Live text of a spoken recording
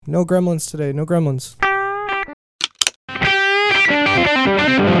No gremlins today. No gremlins.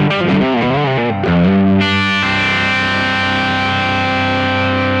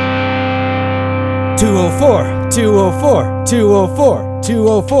 $204, $204, $204,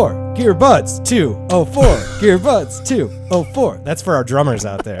 $204. Gearbuds 204. Gearbuds 204. That's for our drummers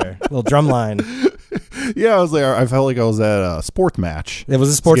out there. Little drum line. Yeah, I was there. I felt like I was at a sports match. It was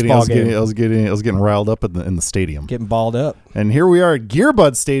a sports ball game. I was getting riled up in the stadium. Getting balled up. And here we are at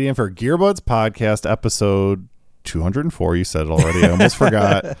Gearbuds Stadium for Gearbuds Podcast episode 204. You said it already. I almost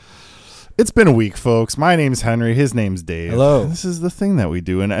forgot. It's been a week, folks. My name's Henry. His name's Dave. Hello. This is the thing that we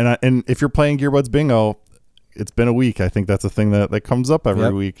do. And if you're playing Gearbuds Bingo, it's been a week. I think that's a thing that comes up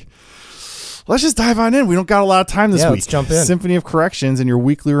every week. Let's just dive on in. We don't got a lot of time this week. Let's jump in. Symphony of Corrections and your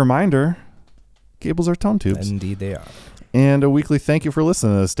weekly reminder. Gables are tone tubes. Indeed they are. And a weekly thank you for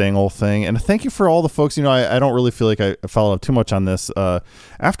listening to this dang old thing. And thank you for all the folks. You know, I don't really feel like I followed up too much on this.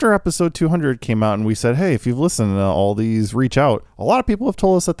 After episode 200 came out and we said, hey, if you've listened to all these, reach out. A lot of people have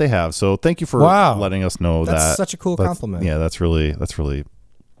told us that they have. So thank you for letting us know that. That's such a cool compliment. Yeah, that's really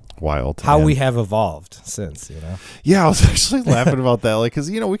wild. How we have evolved since, you know. Yeah, I was actually laughing about that, like, because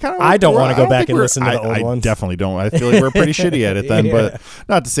we kind of. I don't want to go back and listen to the old ones. I definitely don't. I feel like we're pretty shitty at it then, but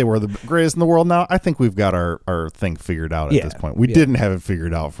not to say we're the greatest in the world now. I think we've got our thing figured out at this point. We didn't have it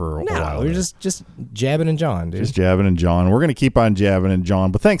figured out for a while. We're just jabbing and John, dude. Just jabbing and John. We're gonna keep on jabbing and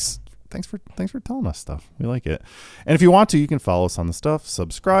John, but thanks for telling us stuff. We like it. And if you want to, you can follow us on the stuff,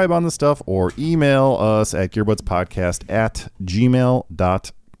 subscribe on the stuff, or email us at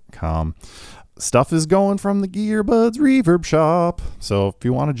gearbudspodcast@gmail.com. Stuff is going from the Gearbuds Reverb Shop. So if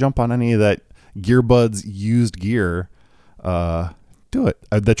you want to jump on any of that Gearbuds used gear, do it.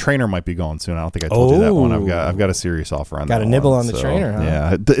 The trainer might be going soon. I don't think I told you that one. I've got a serious offer on that. Got a nibble on the trainer, huh?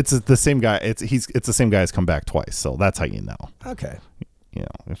 Yeah, it's the same guy. It's the same guy who's come back twice. So that's how you know. Okay. You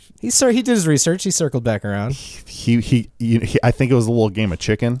know, he did his research. He circled back around. He I think it was a little game of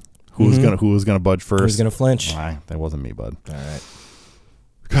chicken. Who was gonna budge first? Who's gonna flinch? That wasn't me, bud. All right.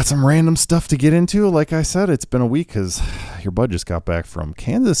 Got some random stuff to get into. Like I said, it's been a week because your bud just got back from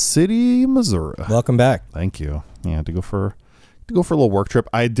Kansas City, Missouri. Welcome back. Thank you. Yeah, to go for a little work trip.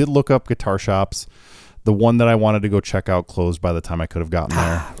 I did look up guitar shops. The one that I wanted to go check out closed by the time I could have gotten there.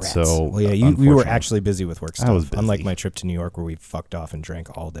 Rats. So, well, yeah, you were actually busy with work stuff. I was busy. Unlike my trip to New York, where we fucked off and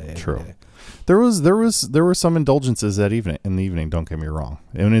drank all day. True. Day. There were some indulgences in the evening. Don't get me wrong.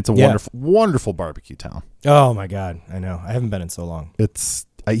 I mean, it's a wonderful barbecue town. Oh my God, I know. I haven't been in so long. It's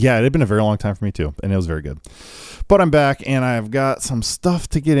it had been a very long time for me too, and it was very good. But I'm back, and I've got some stuff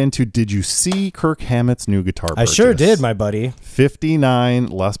to get into. Did you see Kirk Hammett's new guitar purchase? I sure did, my buddy. 59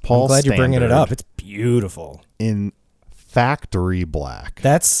 Les Paul. I'm glad Standard you're bringing it up. It's beautiful. In factory black.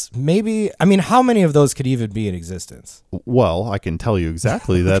 That's maybe, I mean, how many of those could even be in existence? Well, I can tell you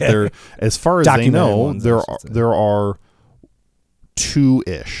exactly that there, as far as they know, there are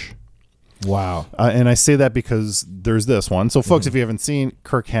two-ish. Wow. And I say that because there's this one. So, folks, if you haven't seen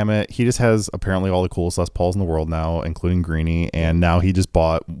Kirk Hammett, he just has apparently all the coolest Les Pauls in the world now, including Greenie. And now he just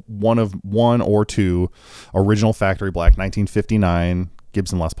bought one or two original factory black 1959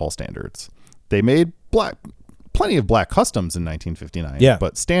 Gibson Les Paul standards. They made plenty of black customs in 1959. Yeah.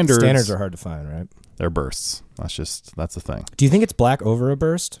 But standards are hard to find, right? They're bursts. That's the thing. Do you think it's black over a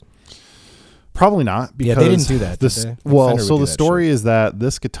burst? Probably not, because they didn't do that. Did they? Well, so the story is that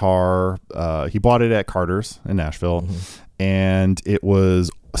this guitar, he bought it at Carter's in Nashville, and it was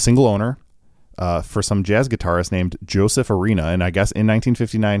a single owner for some jazz guitarist named Joseph Arena. And I guess in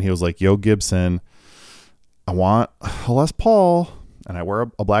 1959, he was like, "Yo, Gibson, I want a Les Paul, and I wear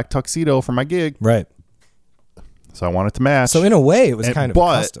a black tuxedo for my gig, right? So I want it to match." So in a way, it was kind of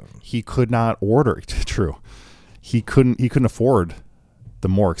custom. He could not order it. True, he couldn't afford the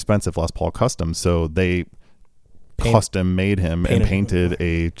more expensive Les Paul custom, so they custom made him and painted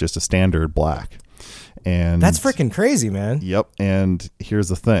just a standard black. And that's freaking crazy, man. Yep. And here's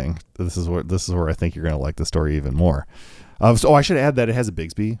the thing. This is where I think you're going to like the story even more. So I should add that it has a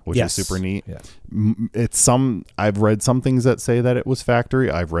Bigsby, which is super neat. Yeah. I've read some things that say that it was factory.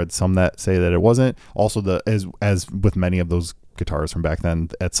 I've read some that say that it wasn't. Also, as with many of those guitars from back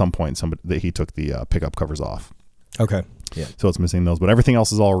then, at some point he took the pickup covers off. Okay. Yeah. So it's missing those, but everything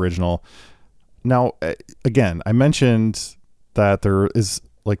else is all original. Now, again, I mentioned that there is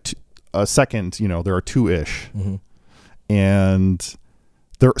like a second, there are two-ish. And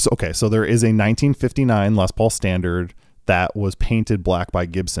so there is a 1959 Les Paul Standard that was painted black by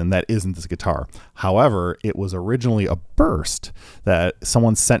Gibson. That isn't this guitar. However, it was originally a burst that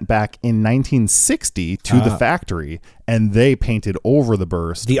someone sent back in 1960 to the factory, and they painted over the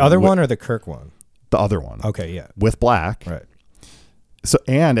burst. The other one or the Kirk one? The other one. Okay, yeah. With black. Right. So,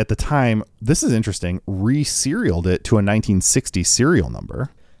 and at the time, this is interesting, re-serialed it to a 1960 serial number.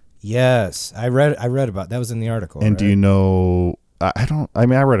 Yes, I read about that. Was in the article. And right? do you know? I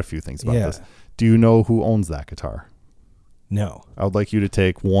read a few things about this. Do you know who owns that guitar? No. I would like you to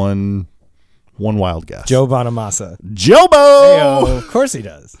take one wild guess. Joe Bonamassa. Jobo! Hey-o. Of course he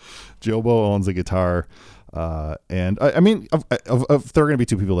does. Jobo owns a guitar. And I mean, if there are going to be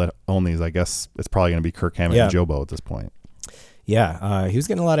two people that own these, I guess it's probably going to be Kirk Hammett and Jobo at this point. Yeah, he was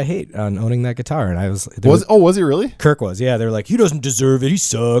getting a lot of hate on owning that guitar, and was he really? Kirk was, yeah. They're like, he doesn't deserve it, he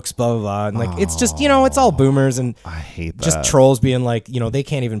sucks, blah blah blah. And like, it's just it's all boomers, and I hate that. Just trolls being like, they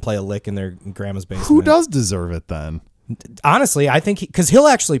can't even play a lick in their grandma's basement. Who does deserve it then? Honestly, I think because he'll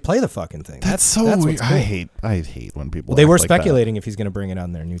actually play the fucking thing. That's so weird. Cool. I hate when people. Well, they were speculating if he's going to bring it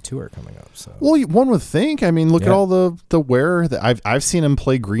on their new tour coming up. So, well, one would think. I mean, look at all the wear that I've seen him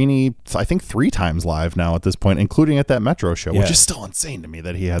play Greenie. I think 3 times live now at this point, including at that Metro show, which is still insane to me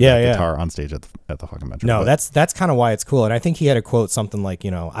that he had that guitar on stage at the fucking Metro. No, that's kind of why it's cool. And I think he had a quote something like,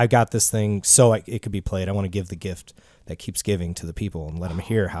 I got this thing so it could be played. I want to give the gift that keeps giving to the people and let them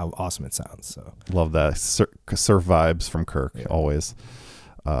hear how awesome it sounds. So love that surf vibes from Kirk always.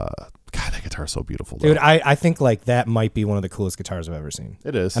 God, that guitar is so beautiful, though. Dude. I think like that might be one of the coolest guitars I've ever seen.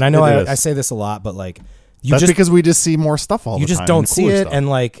 It is, and I know I say this a lot, but like that's because we just see more stuff all the time. You just don't see it, and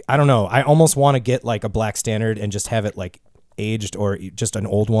like I don't know. I almost want to get like a black standard and just have it like aged or just an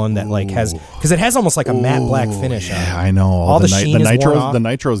old one that like has, because it has almost like a matte black finish. Yeah, I know. All the sheen is worn off. The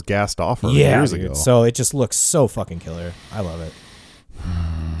nitros gassed off years ago. So it just looks so fucking killer. I love it.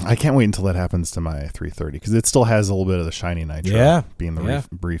 I can't wait until that happens to my 330 because it still has a little bit of the shiny nitro being the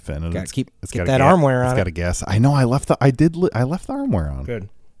brief fin. Got to get that armware on. It's got a gas. I know. I left the armware on. Good.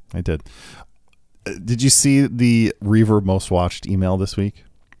 I did. Did you see the Reverb most watched email this week?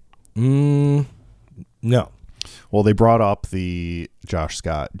 No. Well, they brought up the Josh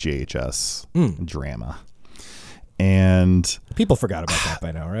Scott JHS drama. And people forgot about that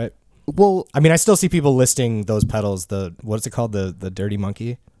by now, right? Well, I mean, I still see people listing those pedals, what's it called? The Dirty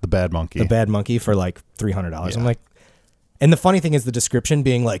Monkey? The Bad Monkey. The Bad Monkey for like $300. Yeah. I'm like, and the funny thing is the description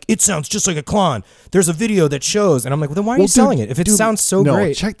being like, it sounds just like a Klon. There's a video that shows. And I'm like, well, then why are you selling it? If it sounds so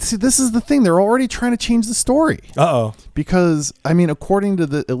great. See, this is the thing. They're already trying to change the story. Uh-oh. Because, I mean, according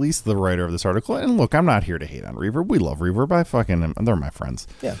to at least the writer of this article, and look, I'm not here to hate on Reverb. We love Reverb. They're my friends.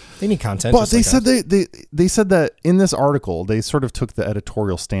 Yeah, they need content. But they said they said that in this article, they sort of took the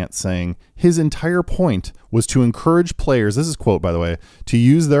editorial stance saying his entire point was to encourage players, this is quote, by the way, to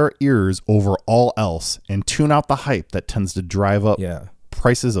use their ears over all else and tune out the hype that tends to drive up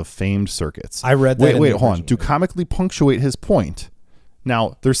prices of famed circuits. I read that. Wait, hold on. To comically punctuate his point.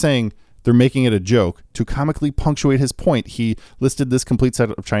 Now, they're saying they're making it a joke. To comically punctuate his point, he listed this complete set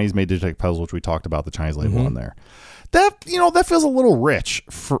of Chinese-made Digitech pedals, which we talked about, the Chinese label on there. That feels a little rich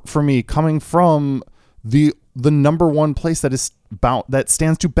for me, coming from the number one place that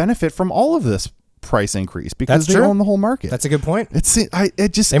stands to benefit from all of this price increase because they own the whole market. That's a good point. They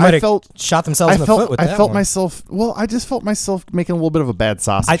might have shot themselves in the foot with that. I just felt myself making a little bit of a bad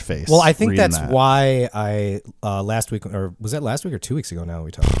sausage face. Well, I think that's why I last week, or was that last week or 2 weeks ago now we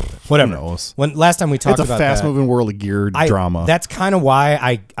talked about it. Whatever. Who knows? When last time we talked about that. It's a fast moving world of gear drama. That's kind of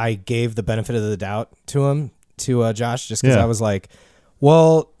why I gave the benefit of the doubt to Josh, just because I was like,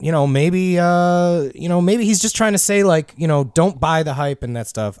 well, maybe he's just trying to say like, don't buy the hype and that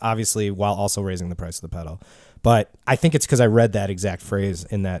stuff, obviously, while also raising the price of the pedal. But I think it's because I read that exact phrase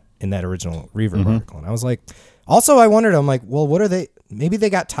in that original Reverb article. And I was like, also, I wondered, I'm like, well, what are they? Maybe they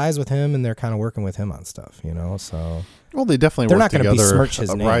got ties with him and they're kind of working with him on stuff, so. Well, they definitely they're work not together. Besmirch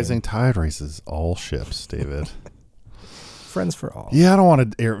his name. Rising tide raises all ships, David. Friends for all. Yeah, I don't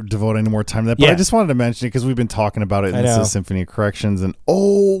want to devote any more time to that, but I just wanted to mention it because we've been talking about it in the Symphony of Corrections. And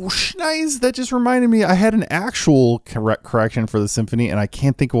nice, that just reminded me. I had an actual correction for the Symphony, and I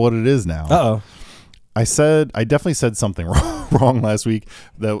can't think of what it is now. Uh-oh. I definitely said something wrong last week.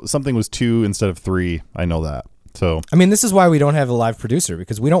 That something was 2 instead of 3. I know that. So I mean, this is why we don't have a live producer,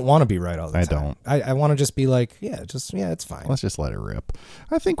 because we don't want to be right all the time. I don't. I want to just be like, it's fine. Let's just let it rip.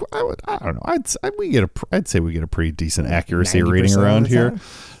 I think I don't know. I'd say we get a pretty decent accuracy rating around here.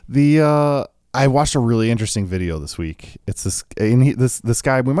 I watched a really interesting video this week. It's this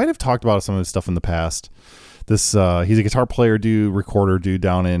guy. We might have talked about some of his stuff in the past. He's a guitar player recorder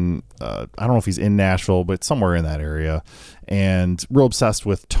down in I don't know if he's in Nashville, but somewhere in that area, and real obsessed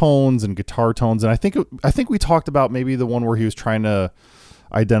with tones and guitar tones. And I think we talked about maybe the one where he was trying to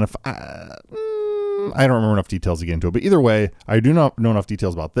identify. I don't remember enough details to get into it, but either way, I do not know enough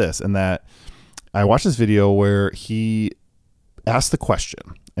details about this, and that I watched this video where he asked the question,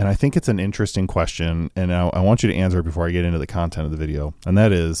 and I think it's an interesting question, and I want you to answer it before I get into the content of the video, and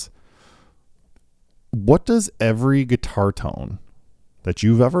that is, what does every guitar tone that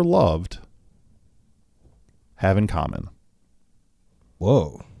you've ever loved have in common?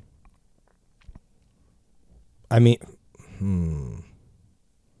 Whoa. I mean,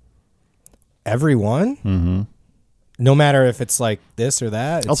 everyone? Mm-hmm. No matter if it's like this or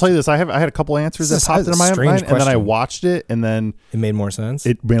that. I'll tell you this. I had a couple answers that popped into my mind, and then I watched it, and then it made more sense.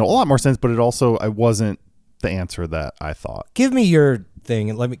 It made a lot more sense, but it also, I wasn't the answer that I thought. Give me your thing,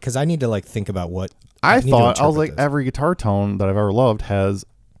 and let me, because I need to like think about what I thought. I was like, every guitar tone that I've ever loved has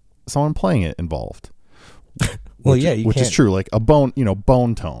someone playing it involved. Well, which is true. Like a bone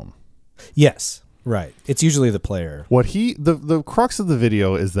tone. Yes, right. It's usually the player. What the crux of the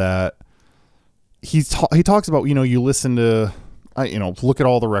video is that he talks about, you listen to, look at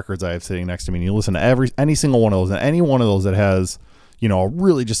all the records I have sitting next to me, and you listen to any single one of those, and any one of those that has,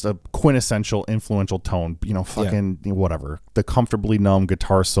 really just a quintessential influential tone, whatever, the Comfortably Numb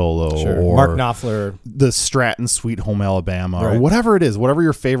guitar solo, or Mark Knopfler, the Stratton Sweet Home Alabama, or whatever it is, whatever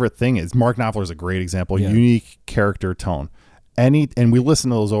your favorite thing is. Mark Knopfler is a great example, unique character tone. And we listen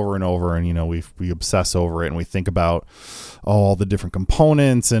to those over and over, and we obsess over it, and we think about all the different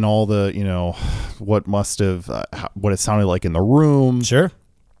components and all the what it sounded like in the room. Sure.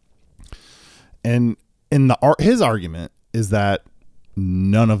 And his argument is that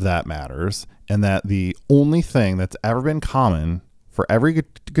none of that matters, and that the only thing that's ever been common for every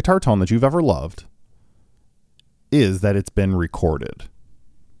guitar tone that you've ever loved is that it's been recorded.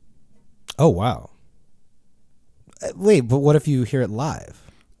 Oh, wow. Wait, but what if you hear it live?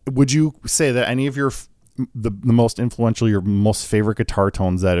 Would you say that any of the most influential, your most favorite guitar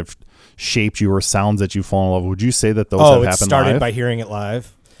tones that have shaped you, or sounds that you fall in love, would you say that those have happened started live? by hearing it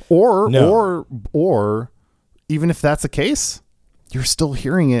live? Or even if that's the case, you're still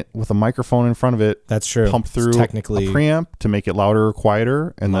hearing it with a microphone in front of it. That's true. Pumped through technically a preamp to make it louder or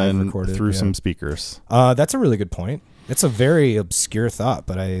quieter, and then through some speakers. That's a really good point. It's a very obscure thought,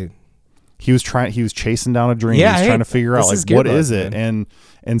 but he was chasing down a dream. Yeah, he was trying to figure out like what is it, and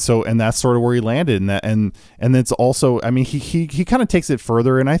that's sort of where he landed. And it's also, I mean, he kind of takes it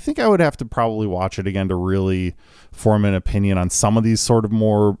further, and I think I would have to probably watch it again to really form an opinion on some of these sort of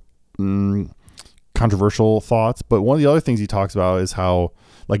more controversial thoughts. But one of the other things he talks about is how,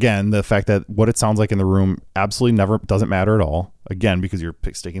 again, the fact that what it sounds like in the room absolutely never doesn't matter at all. Again, because you're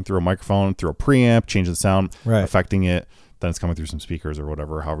sticking through a microphone, through a preamp, changing the sound, affecting it. Then it's coming through some speakers or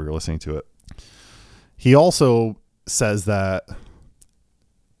whatever, however you're listening to it. He also says that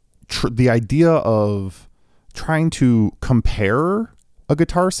the idea of trying to compare a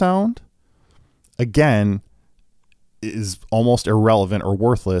guitar sound, again, is almost irrelevant or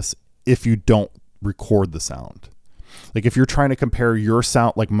worthless if you don't record the sound. Like if you're trying to compare your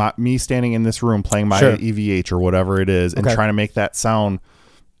sound, like me standing in this room playing my EVH or whatever it is, and trying to make that sound,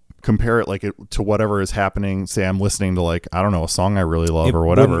 compare it to whatever is happening. Say I'm listening to I don't know, a song I really love or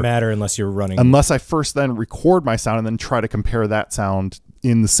whatever. It wouldn't matter unless you're running. Unless I first then record my sound and then try to compare that sound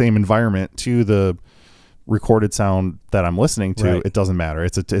in the same environment to the recorded sound that I'm listening to. It doesn't matter.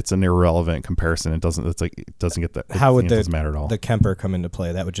 It's an irrelevant comparison. It doesn't get that. How would it doesn't matter at all. The Kemper come into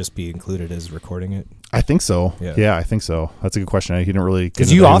play? That would just be included as recording it. I think so. Yeah, I think so. That's a good question. He didn't really,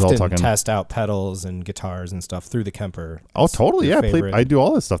 because you often test out pedals and guitars and stuff through the Kemper. Oh, totally. Yeah, I do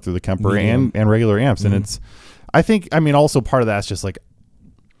all this stuff through the Kemper and regular amps, and it's. I think. I mean, also part of that's just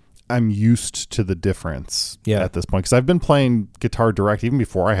I'm used to the difference at this point, because I've been playing guitar direct even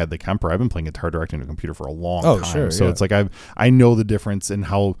before I had the Kemper. I've been playing guitar direct into a computer for a long time. Sure, so it's I know the difference in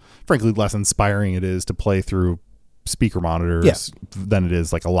how, frankly, less inspiring it is to play through speaker monitors than it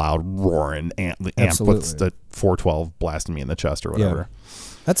is like a loud roaring amp with the 412 blasting me in the chest or whatever.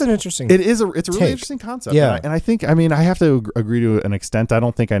 That's an interesting. It's a really interesting concept. Yeah, and I think, I mean, I have to agree to an extent. I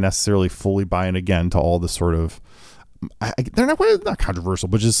don't think I necessarily fully buy in again to all the sort of. They're not controversial,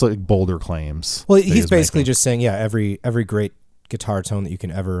 but just like bolder claims. Well, he's basically just saying, every great guitar tone that you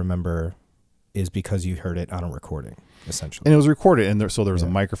can ever remember is because you heard it on a recording, essentially. And it was recorded, and there was a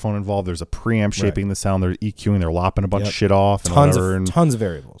microphone involved. There's a preamp shaping the sound. They're EQing. They're lopping a bunch of shit off. And tons of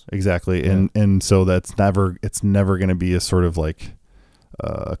variables. Exactly, and so it's never going to be a sort of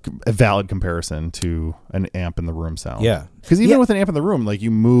a valid comparison to an amp in the room sound. Yeah, because even with an amp in the room,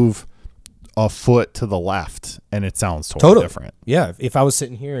 you move a foot to the left and it sounds totally different. Yeah, if I was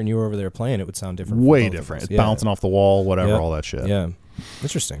sitting here and you were over there playing, it would sound different. Way different. It's bouncing off the wall, whatever, all that shit. Yeah,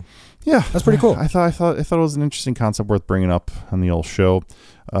 interesting. Yeah, that's pretty cool. I thought it was an interesting concept worth bringing up on the old show.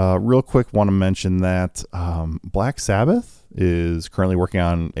 Real quick, want to mention that Black Sabbath is currently working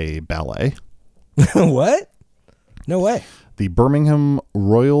on a ballet. What? No way. The Birmingham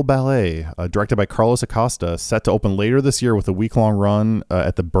Royal Ballet, directed by Carlos Acosta, set to open later this year with a week-long run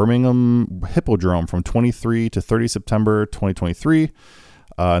at the Birmingham Hippodrome from 23 to 30 September 2023.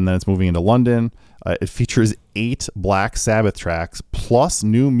 And then it's moving into London. It features 8 Black Sabbath tracks, plus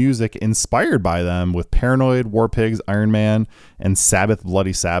new music inspired by them with Paranoid, War Pigs, Iron Man, and Sabbath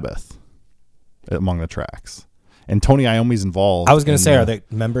Bloody Sabbath among the tracks. And Tony Iommi's involved. I was going to say, are the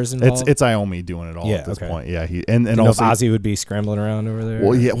members involved? It's Iomi doing it all at this point. Yeah, and also if Ozzy would be scrambling around over there.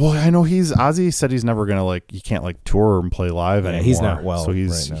 Well, yeah. Well, I know Ozzy said he's never gonna you can't tour and play live anymore. He's not well, so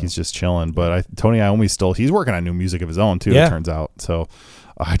he's just chilling. But Tony Iommi's he's working on new music of his own too. Yeah. It turns out. So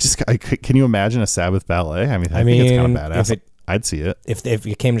can you imagine a Sabbath ballet? I think it's kind of badass. I'd see it. If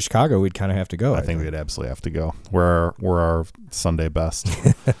it came to Chicago, we'd kind of have to go. I think we'd absolutely have to go. We're our Sunday best.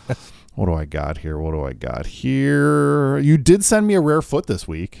 What do I got here? You did send me a rare foot this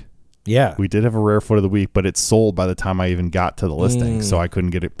week. Yeah. We did have a rare foot of the week, but it sold by the time I even got to the listing, so I couldn't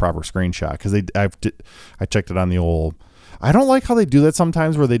get a proper screenshot because I checked it on the old. I don't like how they do that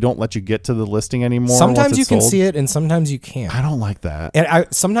sometimes where they don't let you get to the listing anymore. Sometimes you can see it and sometimes you can't. I don't like that. And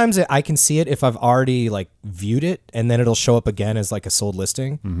sometimes I can see it if I've already viewed it and then it'll show up again as a sold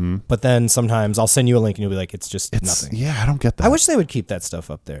listing. Mm-hmm. But then sometimes I'll send you a link and you'll be like, it's nothing. Yeah, I don't get that. I wish they would keep that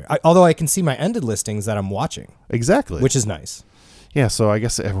stuff up there. Although I can see my ended listings that I'm watching. Exactly. Which is nice. Yeah, so I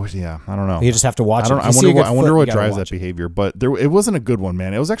guess I don't know. You just have to watch it. I wonder what drives that behavior, but it wasn't a good one,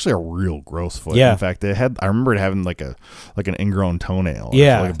 man. It was actually a real gross foot. Yeah. In fact, I remember it having an ingrown toenail.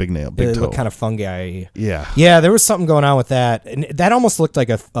 Yeah, a big nail, big toe. Looked kind of fungi. Yeah, yeah. There was something going on with that, and that almost looked like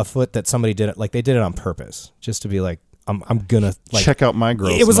a foot that somebody did it. They did it on purpose, just to be like, I'm gonna check out my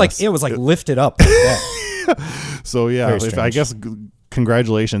grossness. It was lifted up like that. So yeah, I guess.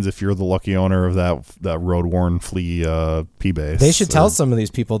 Congratulations if you're the lucky owner of that road-worn flea P-Bass. They should tell some of these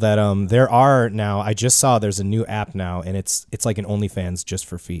people that there are now, I just saw there's a new app now, and it's like an OnlyFans just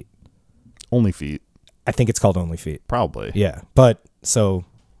for feet. Only feet? I think it's called Only Feet. Probably. Yeah, but so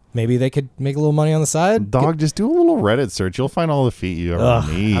maybe they could make a little money on the side. Dog, just do a little Reddit search. You'll find all the feet you ever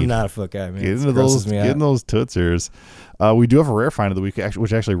need. I'm not a foot guy, man. Get into those tootsers. We do have a rare find of the week,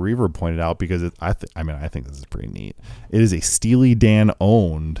 which actually Reverb pointed out because I think this is pretty neat. It is a Steely Dan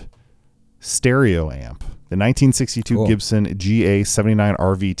owned stereo amp, the 1962 Gibson GA79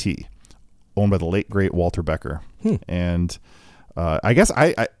 RVT, owned by the late great Walter Becker. And I guess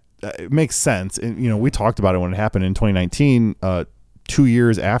it makes sense. And we talked about it when it happened in 2019. 2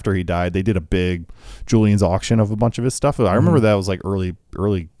 years after he died, they did a big Julian's auction of a bunch of his stuff. I remember that was early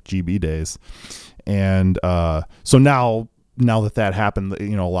GB days. And so now that happened,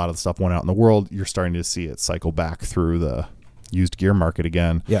 a lot of the stuff went out in the world. You're starting to see it cycle back through the used gear market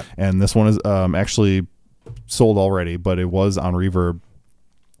again. Yeah. And this one is actually sold already, but it was on Reverb.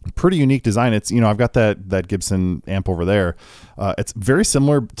 Pretty unique design. It's I've got that Gibson amp over there. It's very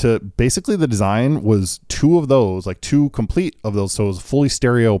similar to basically the design was two complete of those. So it was a fully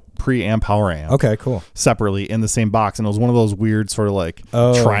stereo preamp power amp. Okay, cool. Separately in the same box, and it was one of those weird sort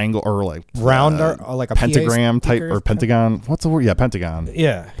of triangle or round or like a pentagram type or pentagon. What's the word? Yeah, pentagon.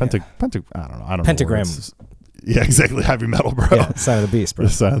 Yeah. I don't know. Pentagram. Yeah, exactly. Heavy metal, bro. Yeah, sign of the beast, bro.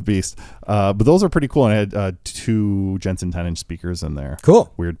 Sign of the beast. But those are pretty cool. And it had 2 Jensen 10-inch speakers in there.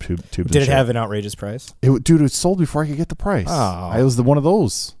 Cool. Weird tube. Did it have an outrageous price? It sold before I could get the price. Oh. It was one of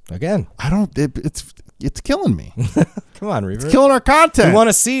those. Again. It's killing me. Come on, Reverb. It's killing our content. We want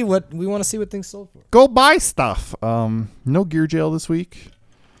to see what things sold for. Go buy stuff. No gear jail this week.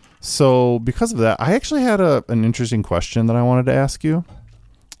 So because of that, I actually had an interesting question that I wanted to ask you.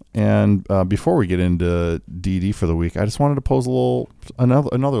 And before we get into DD for the week, I just wanted to pose another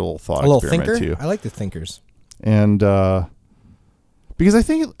little thought experiment thinker? to you. I like the thinkers. And because I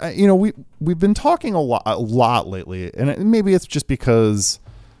think we've been talking a lot lately, and maybe it's just because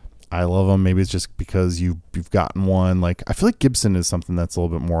I love them. Maybe it's just because you've gotten one. I feel like Gibson is something that's a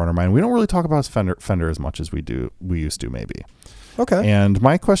little bit more on our mind. We don't really talk about Fender as much as we used to, maybe. Okay. And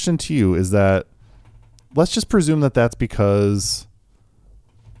my question to you is that let's just presume that that's because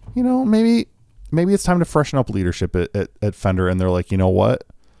maybe it's time to freshen up leadership at Fender, and they're like, you know what?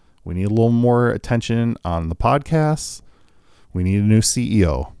 We need a little more attention on the podcasts. We need a new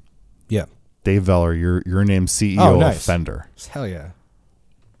CEO. Yeah. Dave Veller, your name's CEO of Fender. Hell yeah.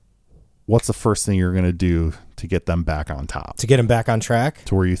 What's the first thing you're going to do to get them back on top? To get them back on track?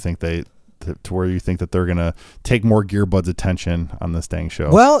 To where you think that they're going to take more Gearbuds attention on this dang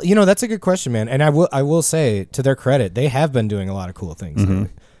show? Well, that's a good question, man. And I will say, to their credit, they have been doing a lot of cool things. Mm-hmm.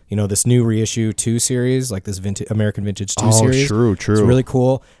 This new reissue 2 series, like this American Vintage 2 series. True. It's really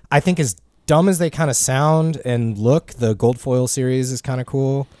cool. I think as dumb as they kind of sound and look, the gold foil series is kind of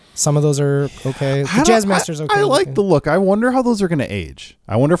cool. Some of those are okay. The Jazzmaster's okay. I like the look. I wonder how those are going to age.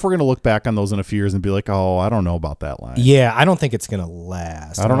 I wonder if we're going to look back on those in a few years and be like, oh, I don't know about that line. Yeah, I don't think it's going to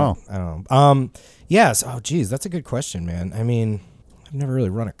last. I don't know. I don't know. Yes. Oh, geez, that's a good question, man. I mean, I've never really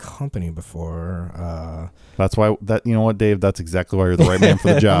run a company before. That's why you know what, Dave? That's exactly why you're the right man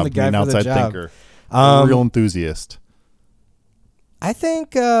for the job. I'm the guy you're an for the outside job. thinker. A real enthusiast. I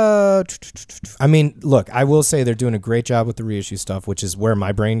think, I mean, look, I will say they're doing a great job with the reissue stuff, which is where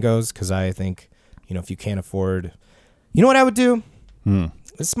my brain goes, because I think, if you can't afford, you know what I would do?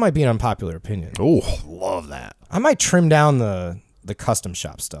 This might be an unpopular opinion. Oh, love that. I might trim down the custom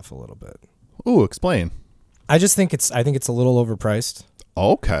shop stuff a little bit. Ooh, explain. I think it's a little overpriced.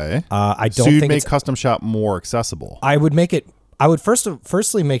 Okay. I don't so you'd think make custom shop more accessible. I would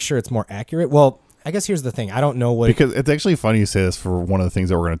firstly make sure it's more accurate. Well, I guess here's the thing. I don't know what... Because it's actually funny you say this for one of the things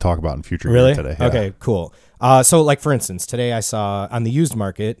that we're going to talk about in future really? today. Yeah. Okay, cool. So, like, for instance, today I saw on the used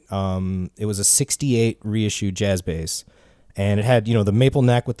market, it was a 68 reissue jazz bass. And it had, the maple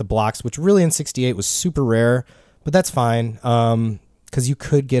neck with the blocks, which really in 68 was super rare. But that's fine, because you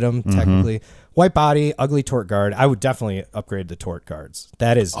could get them, technically. White body, ugly torque guard. I would definitely upgrade the torque guards.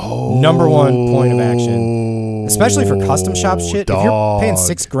 That is number one point of action, especially for custom shop shit. If you're paying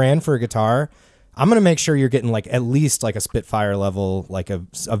 $6,000 for a guitar... I'm going to make sure you're getting at least a Spitfire level, a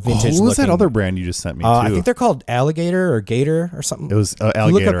vintage. Who was that other brand you just sent me? I think they're called Alligator or Gator or something. It was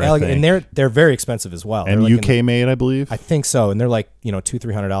Alligator, I think. And they're very expensive as well. And UK made, I believe. I think so. And they're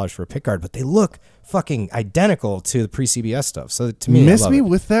 $200-$300 for a pick guard, but they look fucking identical to the pre-CBS stuff. So to me, miss me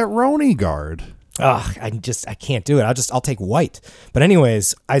with that Roni guard. Ugh, I can't do it. I'll take white. But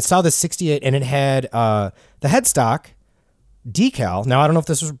anyways, I saw this 68 and it had the headstock decal. Now I don't know if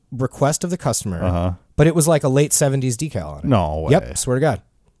this was a request of the customer, but it was like a late 70s decal on it. No way. Yep, swear to God.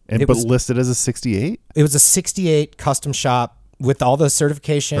 But listed as a 68? It was a 68 custom shop with all the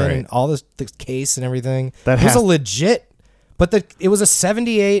certification and all the case and everything. It was a legit, but it was a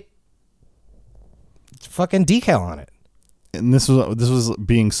 78 fucking decal on it. And this was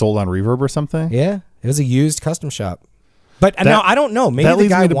being sold on Reverb or something? Yeah, it was a used custom shop. But now I don't know. Maybe that the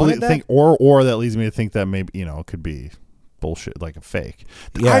guy wanted that. Or that leads me to think that maybe it could be bullshit, like a fake.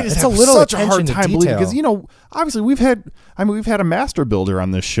 Yeah, I just have such a hard time believing, because obviously we've had a master builder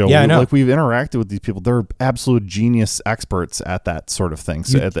on this show. Yeah, I know. Like we've interacted with these people. They're absolute genius experts at that sort of thing.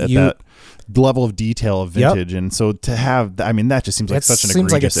 So at that level of detail of vintage, and so to have, that just seems like such an egregious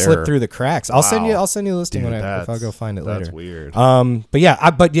seems like it error. slipped through the cracks. I'll send you a listing if I'll go find it later. That's weird.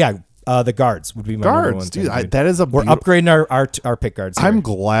 The guards would be my number one thing, dude. That is we're upgrading our pick guards here. I'm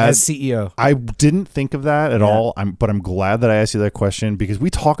glad as CEO. I didn't think of that at all. But I'm glad that I asked you that question, because we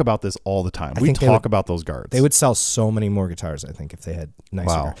talk about this all the time. We talk about those guards. They would sell so many more guitars, I think, if they had nicer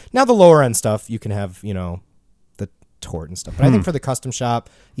guards. Now the lower end stuff, you can have the Tort and stuff. But I think for the custom shop,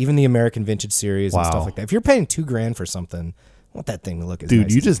 even the American Vintage Series and stuff like that, if you're paying $2,000 for something, I want that thing to look as dude.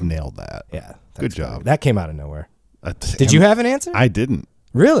 nice You just nailed that. Yeah, good job. That came out of nowhere. Did you have an answer? I didn't.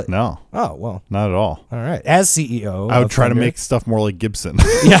 Really? No. Oh, well. Not at all. All right. As CEO, I would try to make stuff more like Gibson.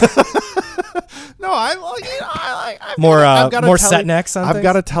 Yeah. No, I more set necks on I've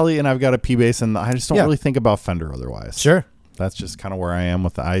got a Telly and I've got a P-Bass, and I just don't really think about Fender otherwise. Sure. That's just kind of where I am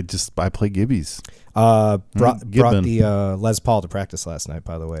with it. I play Gibbies. Brought the Les Paul to practice last night,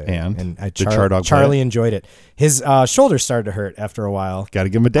 by the way. And Charlie enjoyed it. His shoulder started to hurt after a while. Got to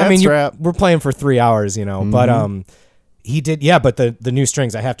give him a dad strap. We're playing for 3 hours, but he did. Yeah, but the new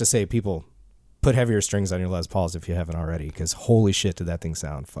strings, I have to say, people put heavier strings on your Les Pauls if you haven't already, because holy shit, did that thing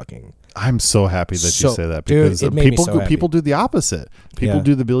sound fucking... I'm so happy that you say that, because dude, people do the opposite. People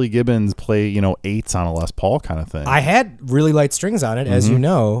do the Billy Gibbons play, 8s on a Les Paul kind of thing. I had really light strings on it, as you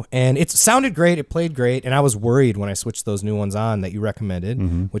know, and it sounded great. It played great, and I was worried when I switched those new ones on that you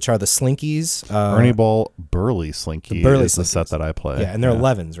recommended, which are the Slinkies. Ernie Ball Burley Slinky is the set that I play. Yeah, and they're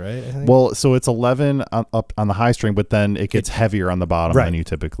 11s, right? I think? Well, so it's 11 up on the high string, but then it gets heavier on the bottom than you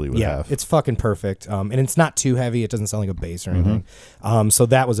typically would have. It's fucking perfect, and it's not too heavy. It doesn't sound like a bass or anything. So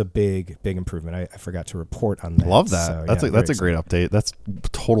that was a big improvement. I forgot to report on that. Love that. So, that's a great update. That's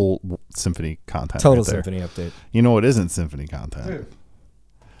total symphony content. Total symphony update. You know, it isn't symphony content. Dude,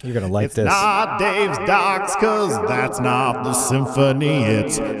 you're gonna like it's this. Not Dave's Docks, cause that's not the symphony.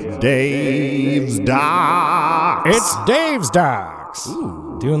 It's Dave's Docks. It's Dave's Docks.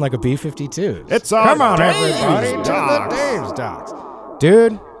 Doing like a B-52. It's come on, Dave's everybody, Docks. to the Dave's Docks.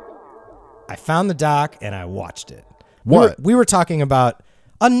 Dude, I found the doc and I watched it. What? We were talking about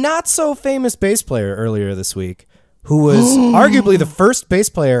a not so famous bass player earlier this week who was arguably the first bass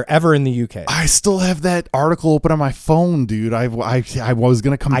player ever in the UK. I still have that article open on my phone, dude. I was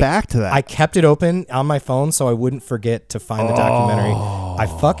going to come back to that. I kept it open on my phone so I wouldn't forget to find the documentary. I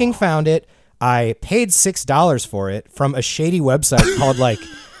fucking found it. I paid $6 for it from a shady website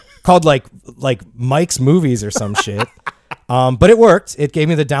called Mike's Movies or some shit. But it worked. It gave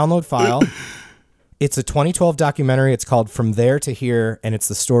me the download file. It's a 2012 documentary. It's called From There to Here, and it's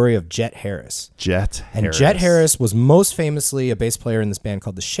the story of Jet Harris. Jet Harris was most famously a bass player in this band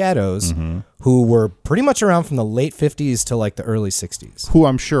called The Shadows, who were pretty much around from the late 50s to like the early 60s. Who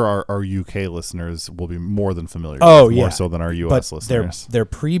I'm sure our UK listeners will be more than familiar with, more so than our US listeners. They're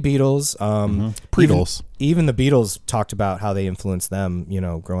pre-Beatles. Pre-Beatles. Even the Beatles talked about how they influenced them,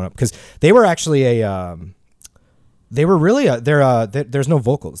 growing up. Because they were actually They were really there's no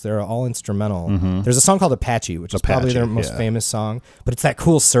vocals. They're all instrumental. There's a song called Apache, which is probably their most famous song, but it's that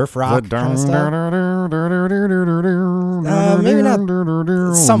cool surf rock kind of stuff. Maybe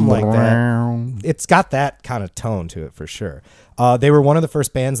not something like that. It's got that kind of tone to it for sure. They were one of the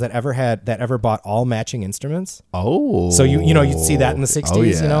first bands that ever bought all matching instruments. Oh, so you'd see that in the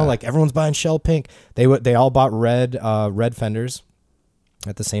 60s. Like everyone's buying shell pink. They all bought red Fenders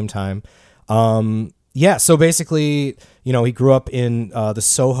at the same time. Yeah, so basically, he grew up in the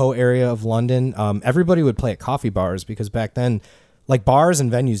Soho area of London. Everybody would play at coffee bars because back then, like bars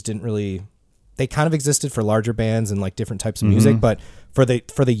and venues didn't really, they kind of existed for larger bands and like different types of music, but for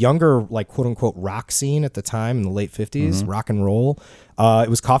the younger like quote unquote rock scene at the time in the late 50s, rock and roll, it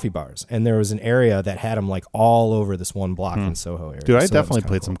was coffee bars, and there was an area that had them like all over this one block in Soho area. Dude, I definitely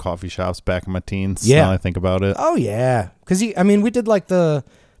played some coffee shops back in my teens. Yeah, now I think about it. Oh yeah, because we did like the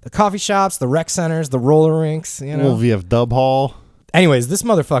coffee shops, the rec centers, the roller rinks, Little VF Dub Hall. Anyways, this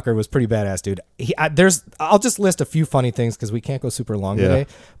motherfucker was pretty badass, dude. I'll just list a few funny things because we can't go super long today.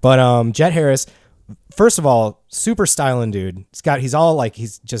 But Jet Harris, first of all, super styling dude.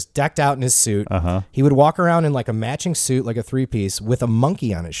 He's just decked out in his suit. He would walk around in like a matching suit, like a 3-piece, with a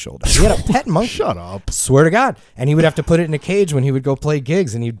monkey on his shoulder. He had a pet monkey. Shut up. Swear to God. And he would have to put it in a cage when he would go play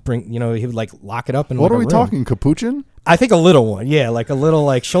gigs, and he'd bring, he would like lock it up in what like are we talking, capuchin? I think a little one. Yeah, like a little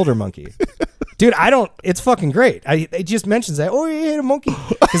like shoulder monkey. Dude, it's fucking great. It just mentions that, oh, you hit a monkey.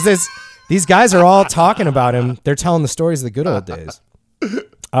 Because these guys are all talking about him. They're telling the stories of the good old days.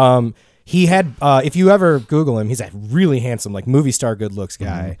 He had, if you ever Google him, he's a really handsome, like movie star good looks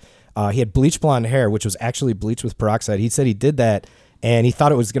guy. He had bleach blonde hair, which was actually bleached with peroxide. He said he did that, and he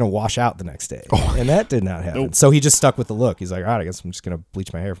thought it was going to wash out the next day. And that did not happen. Nope. So he just stuck with the look. He's like, all right, I guess I'm just going to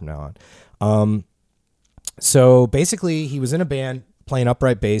bleach my hair from now on. So basically, he was in a band playing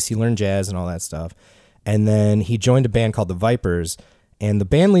upright bass. He learned jazz and all that stuff. And then he joined a band called the Vipers. And the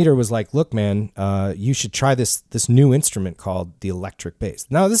band leader was like, look, man, you should try this new instrument called the electric bass.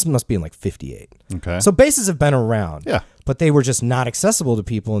 Now, this must be in like 58. Okay. So basses have been around. Yeah. But they were just not accessible to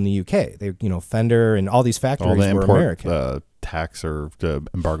people in the UK. They, Fender and all these factories were American. Tax or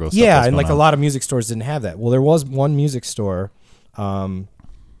embargo stuff. Yeah, and like a lot of music stores didn't have that. Well, there was one music store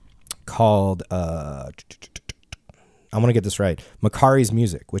called I want to get this right, Macari's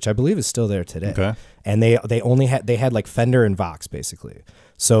Music, which I believe is still there today. Okay. And they had like Fender and Vox basically.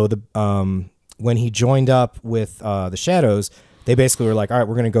 So when he joined up with the Shadows, they basically were like, all right,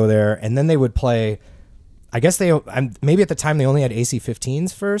 we're going to go there, and then they would play. I guess maybe at the time they only had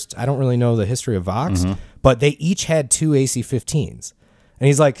AC-15s first. I don't really know the history of Vox, but they each had 2 AC-15s. And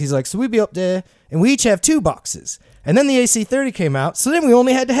he's like, so we'd be up there, and we each have 2 boxes. And then the AC-30 came out, so then we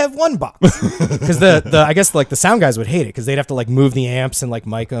only had to have 1 box. Because I guess like the sound guys would hate it, because they'd have to like move the amps and like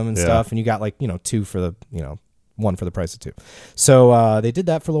mic them and stuff, and you got like 2 for the 1 for the price of 2. So they did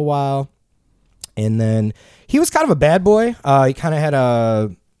that for a little while, and then he was kind of a bad boy. He kind of had a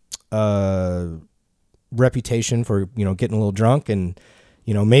reputation for getting a little drunk, and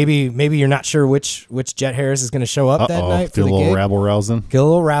maybe you're not sure which Jet Harris is going to show up that night. Get a little rabble-rousing. Get a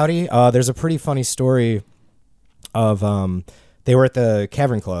little rowdy. There's a pretty funny story of they were at the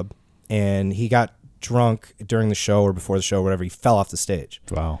Cavern Club, and he got drunk during the show or before the show or whatever. He fell off the stage.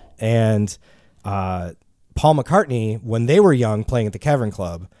 Wow. And Paul McCartney, when they were young playing at the Cavern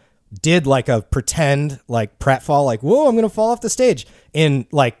Club, did like a pretend like pratfall, like, whoa, I'm going to fall off the stage. And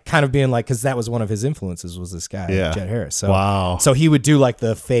like kind of being like, because that was one of his influences, was this guy, Jet Harris. So, wow. So he would do like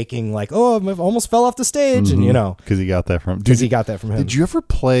the faking, like, oh, I almost fell off the stage. And because he got that from him. Did you ever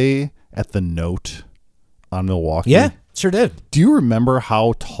play at the Note on Milwaukee? Yeah, sure did. Do you remember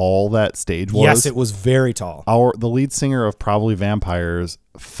how tall that stage was? Yes, it was very tall. The lead singer of Probably Vampires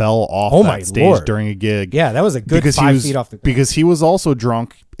fell off that stage during a gig. Yeah, that was a good 5 feet off the ground. Because he was also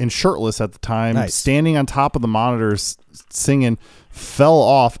drunk and shirtless at the time, standing on top of the monitors singing, fell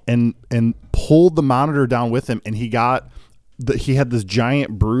off and pulled the monitor down with him, and he had this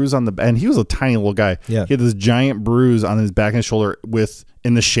giant bruise on and he was a tiny little guy. Yeah. He had this giant bruise on his back and his shoulder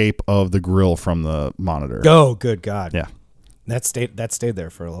in the shape of the grill from the monitor. Oh, good God. Yeah. That stayed there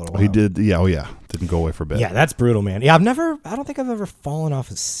for a little while. He did. Yeah. Oh yeah. Didn't go away for a bit. Yeah. That's brutal, man. Yeah. I don't think I've ever fallen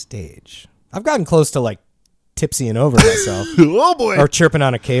off a stage. I've gotten close to like tipsy and over myself. Oh boy. Or chirping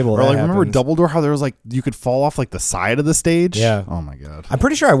on a cable. Or like, remember Double Door, how there was like, you could fall off like the side of the stage? Yeah. Oh my God. I'm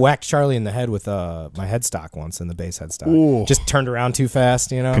pretty sure I whacked Charlie in the head with my headstock once, in the bass headstock. Ooh. Just turned around too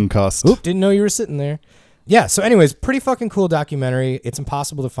fast, you know? Concussed. Oop, didn't know you were sitting there. Yeah, so anyways, pretty fucking cool documentary. It's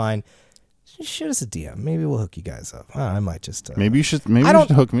impossible to find. Shoot us a DM. Maybe we'll hook you guys up. I might just... maybe you should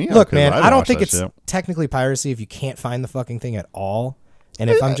hook me up. Look, man, I don't think it's technically piracy if you can't find the fucking thing at all. And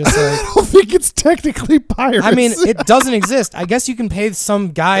if I'm just like... I don't think it's technically piracy. I mean, it doesn't exist. I guess you can pay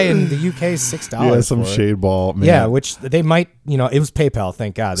some guy in the UK $6 Yeah, some for it. shade ball. Man. Yeah, which they might... it was PayPal,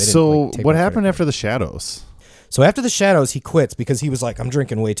 thank God. They didn't, what happened after the Shadows? So after the Shadows, he quits because he was like, I'm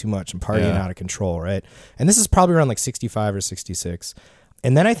drinking way too much and partying out of control, right? And this is probably around like 65 or 66.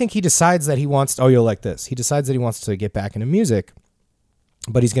 And then I think he decides that he wants... Oh, you'll like this. He decides that he wants to get back into music,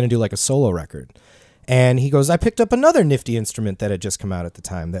 but he's going to do like a solo record. And he goes, I picked up another nifty instrument that had just come out at the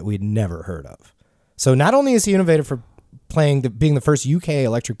time that we'd never heard of. So not only is he innovative for being the first UK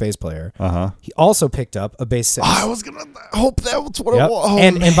electric bass player, he also picked up a bass 6. I was going to hope that was what it was. Oh,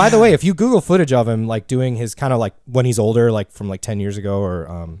 and by the way, if you Google footage of him, like doing his kind of like when he's older, like from like 10 years ago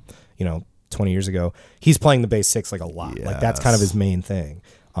or, 20 years ago, he's playing the bass 6 like a lot. Yes. Like that's kind of his main thing,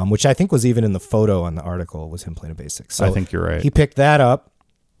 which I think was even in the photo on the article was him playing a bass 6. So I think you're right. He picked that up.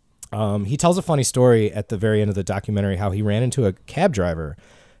 He tells a funny story at the very end of the documentary how he ran into a cab driver,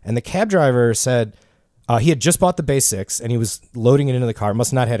 and the cab driver said he had just bought the bass 6 and he was loading it into the car.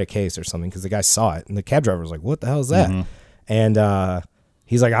 Must not had a case or something because the guy saw it, and the cab driver was like, "What the hell is that?" Mm-hmm. And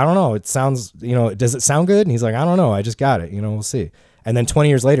he's like, "I don't know. It sounds, does it sound good?" And he's like, "I don't know. I just got it. We'll see." And then 20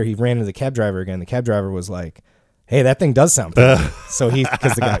 years later, he ran into the cab driver again. The cab driver was like, "Hey, that thing does sound pretty good." So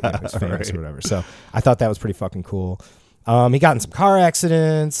because the guy was famous or whatever. So I thought that was pretty fucking cool. He got in some car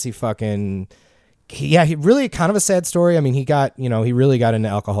accidents. He really kind of a sad story. I mean, he really got into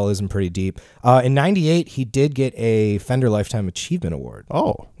alcoholism pretty deep. In 98, he did get a Fender Lifetime Achievement Award.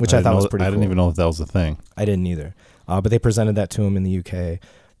 Oh, which I thought was pretty cool. I didn't even know if that was a thing. I didn't either. But they presented that to him in the UK.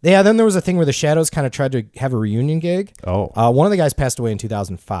 Yeah, then there was a thing where the Shadows kind of tried to have a reunion gig. Oh. One of the guys passed away in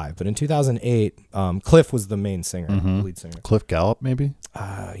 2005, but in 2008, Cliff was the main singer, the lead singer. Cliff Gallup, maybe?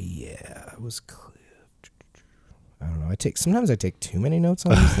 Yeah, it was Cliff. I don't know. Sometimes I take too many notes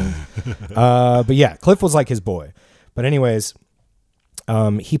on these things. But yeah, Cliff was like his boy. But anyways,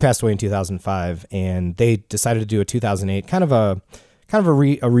 he passed away in 2005, and they decided to do a 2008 kind of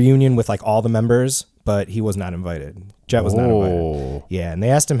a reunion with like all the members, but he was not invited. Jet was not invited. Yeah, and they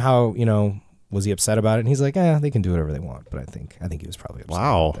asked him how, was he upset about it? And he's like, they can do whatever they want. But I think he was probably upset.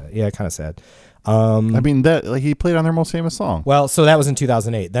 Wow. About that. Yeah, kind of sad. I mean, that he played on their most famous song. Well, so that was in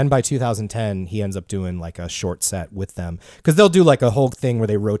 2008. Then by 2010, he ends up doing like a short set with them because they'll do like a whole thing where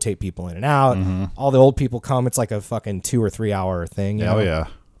they rotate people in and out. Mm-hmm. All the old people come. It's like a fucking 2 or 3 hour thing. Oh yeah.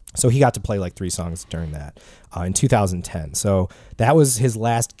 So he got to play like 3 songs during that in 2010. So that was his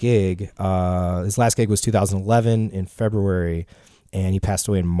last gig. His last gig was 2011 in February, and he passed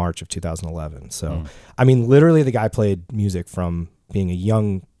away in March of 2011. So, I mean, literally the guy played music from being a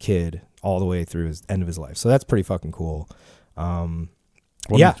young kid all the way through his end of his life. So that's pretty fucking cool. What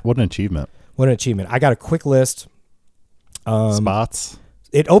an achievement. What an achievement. I got a quick list. Spots.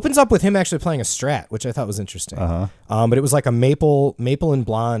 It opens up with him actually playing a Strat, which I thought was interesting. But it was like a maple and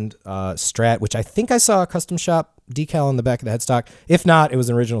blonde Strat, which I think I saw a custom shop decal on the back of the headstock. If not, it was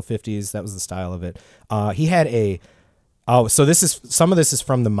an original 50s. That was the style of it. He had so some of this is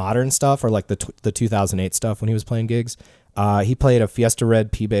from the modern stuff or like the 2008 stuff when he was playing gigs. He played a Fiesta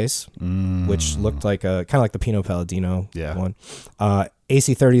Red P bass, which looked like kind of like the Pino Palladino one.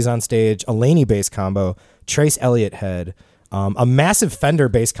 AC30s on stage, a Laney bass combo, Trace Elliott head, a massive Fender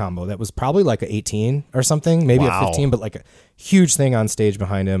bass combo that was probably like a 18 or something, maybe a 15, but like a huge thing on stage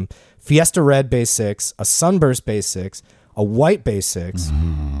behind him. Fiesta Red bass 6, a Sunburst bass 6, a white bass 6,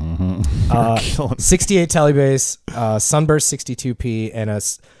 68 telly bass, Sunburst 62P, and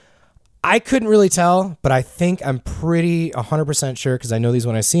I couldn't really tell, but I'm pretty 100% sure because I know these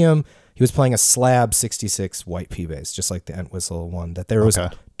when I see him. He was playing a Slab 66 white P bass, just like the Entwistle one. That there was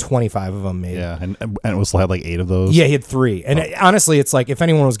 25 of them made. Yeah, and it was had like 8 of those. Yeah, he had 3. And honestly, it's like if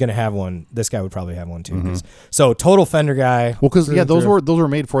anyone was going to have one, this guy would probably have one too. So total Fender guy. Well, because those were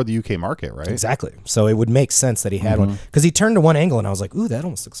made for the UK market, right? Exactly. So it would make sense that he had one because he turned to one angle, and I was like, ooh, that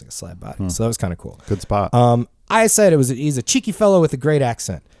almost looks like a slab body. So that was kind of cool. Good spot. I said he's a cheeky fellow with a great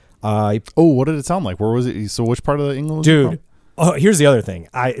accent. What did it sound like? Where was it? So which part of England was it from? Oh, here's the other thing.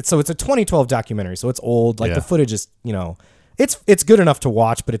 So it's a 2012 documentary, so it's old. Like the footage is, it's good enough to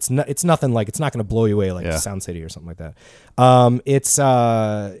watch, but it's nothing like, it's not going to blow you away like Sound City or something like that.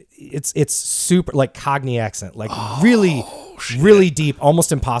 It's super like Cockney accent, like really deep,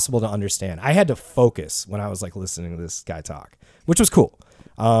 almost impossible to understand. I had to focus when I was like listening to this guy talk, which was cool.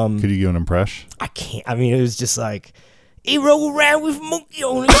 Could you give an impression? I can't. I mean, it was just like he rolled around with a monkey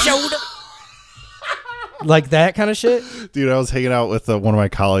on his shoulder. Like that kind of shit. Dude, I was hanging out with one of my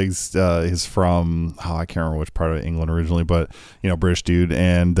colleagues. He's from, I can't remember which part of England originally, but British dude.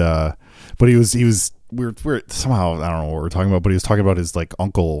 And but he was we're somehow, I don't know what we're talking about, but he was talking about his like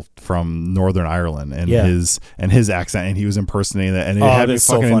uncle from Northern Ireland and his accent, and he was impersonating that, and it had me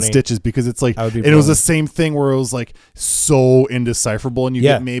fucking in stitches because it's like it was the same thing where it was like so indecipherable, and you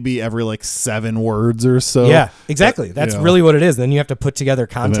get maybe every like 7 words or so. Yeah, exactly. But, that's really what it is. Then you have to put together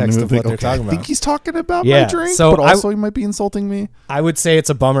context of what they're talking about. I think he's talking about my drink, but also he might be insulting me. I would say it's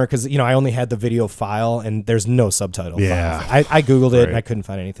a bummer because I only had the video file and there's no subtitle. Yeah, I googled it and I couldn't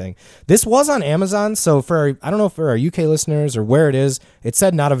find anything. This was on Amazon. So I don't know for our UK listeners or where it is, it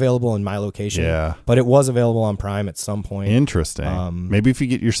said not available in my location. Yeah. But it was available on Prime at some point. Interesting. Maybe if you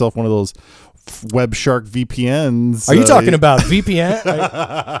get yourself one of those WebShark VPNs. Are you talking about VPN?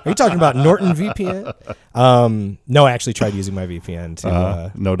 Are you talking about Norton VPN? No, I actually tried using my VPN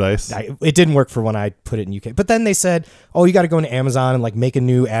to. No dice? It didn't work for when I put it in UK. But then they said, oh, you got to go into Amazon and like make a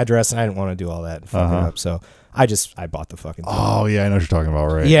new address. And I didn't want to do all that and fuck it up. So I bought the fucking thing. Oh, yeah, I know what you're talking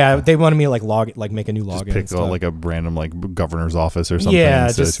about, right? Yeah, they wanted me to make a new login. Just pick like a random like governor's office or something. Yeah,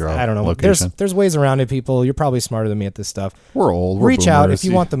 I don't know. There's ways around it, people. You're probably smarter than me at this stuff. We're old. Reach out if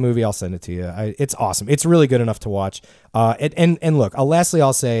you want the movie. I'll send it to you. It's awesome. It's really good enough to watch. And look, lastly,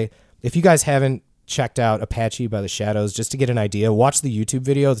 I'll say, if you guys haven't checked out Apache by the Shadows, just to get an idea, watch the YouTube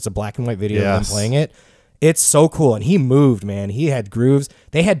video. It's a black and white video of them playing it. It's so cool, and he moved, man. He had grooves.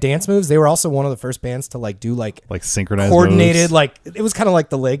 They had dance moves. They were also one of the first bands to do synchronized coordinated moves. Like it was kind of like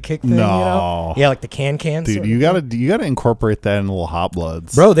the leg kick thing. No, yeah, like the can. Dude, you gotta incorporate that in Little Hot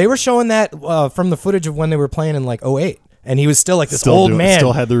Bloods, bro. They were showing that from the footage of when they were playing in like 08, and he was still like this old man,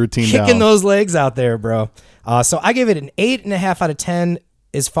 still had the routine kicking down. Those legs out there, bro. So I gave it an 8.5 out of 10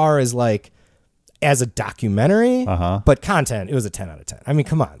 as far as like as a documentary, but content it was a 10 out of 10. I mean,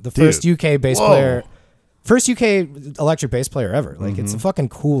 come on, the first UK bass player. First UK electric bass player ever. Like it's a fucking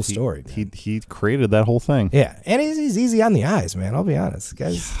cool story. He created that whole thing. Yeah, and he's easy on the eyes, man. I'll be honest,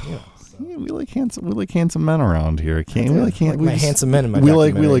 guys. We like handsome men around here. My handsome men in my we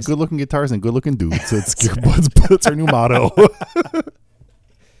like good looking guitars and good looking dudes. So it's Gearbuds. That's our new motto.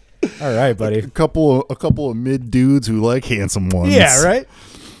 All right, buddy. A couple of mid dudes who like handsome ones. Yeah, right.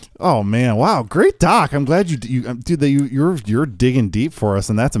 Oh man, wow, great doc. I'm glad you're digging deep for us,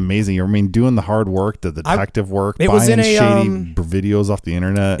 and that's amazing. Doing the hard work, the detective work, buying shady videos off the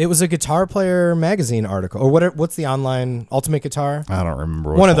internet. It was a Guitar Player magazine article, or what's the online Ultimate Guitar? I don't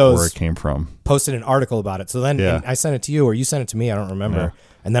remember one of those where it came from. Posted an article about it. So then I sent it to you, or you sent it to me. I don't remember. Yeah.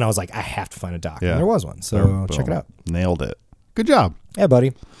 And then I was like, I have to find a doc. Yeah. And there was one. So check it out. Nailed it. Good job. Yeah,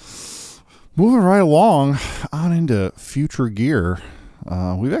 buddy. Moving right along on into future gear.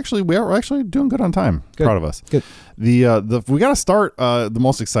 We're actually doing good on time. Good. Proud of us. Good. We got to start the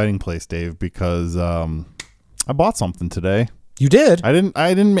most exciting place, Dave, because I bought something today. You did? I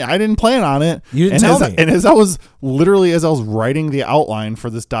didn't plan on it. You didn't tell me. And as I was writing the outline for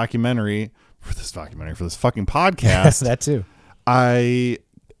this fucking podcast, that too. I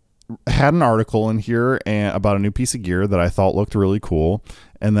had an article in here about a new piece of gear that I thought looked really cool.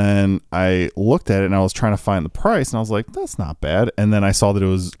 And then I looked at it and I was trying to find the price and I was like, that's not bad. And then I saw that it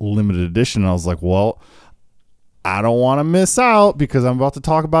was limited edition and I was like, well, I don't want to miss out because I'm about to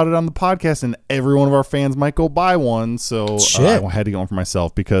talk about it on the podcast and every one of our fans might go buy one. So I had to get one for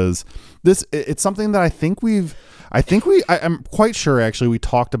myself because it's something that I'm quite sure actually we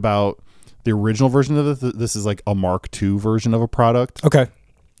talked about the original version of this. This is like a Mark II version of a product. Okay.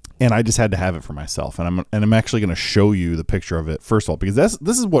 And I just had to have it for myself, and I'm actually going to show you the picture of it first of all because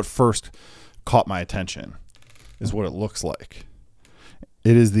this is what first caught my attention, is what it looks like.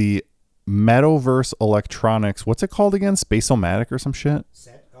 It is the Mattoverse Electronics. What's it called again? Space-O-Matic or some shit?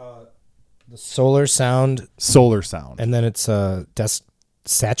 The Solar Sound. Solar Sound, and then it's a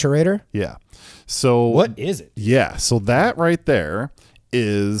saturator. Yeah. So what is it? Yeah. So that right there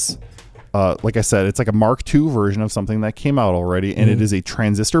is, like I said, it's like a Mark II version of something that came out already, and it is a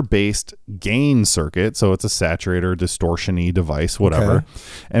transistor-based gain circuit. So it's a saturator, distortion-y device, whatever. Okay.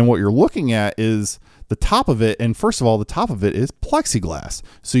 And what you're looking at is the top of it, and first of all, the top of it is plexiglass.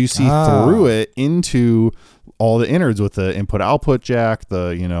 So you see through it into all the innards with the input-output jack,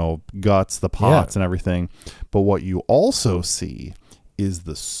 the guts, the pots, and everything. But what you also see is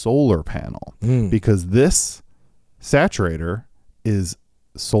the solar panel, because this saturator is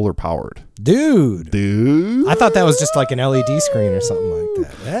solar powered. Dude. I thought that was just like an LED screen or something like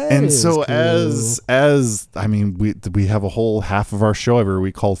that. And so cool. as I mean, we have a whole half of our show every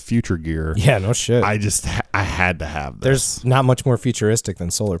week called Future Gear. Yeah, no shit. I had to have this. There's not much more futuristic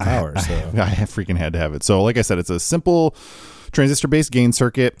than solar power. I freaking had to have it. So like I said, it's a simple transistor based gain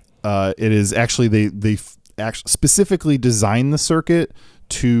circuit. It is actually they actually specifically designed the circuit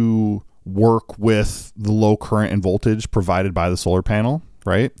to work with the low current and voltage provided by the solar panel,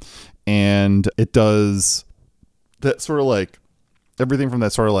 right? And it does that sort of like everything from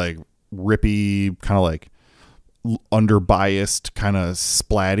that sort of like rippy kind of like under-biased kind of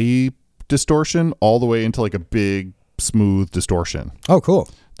splatty distortion all the way into like a big smooth distortion. Oh, cool.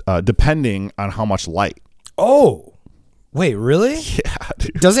 Depending on how much light. Oh, wait, really? Yeah,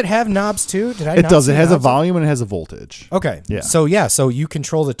 dude. Does it have knobs too? It does. It has a volume and it has a voltage. Okay. Yeah. So you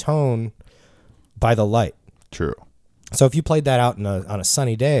control the tone by the light. True. So if you played that out on a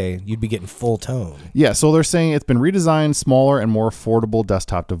sunny day, you'd be getting full tone. Yeah. So they're saying it's been redesigned, smaller and more affordable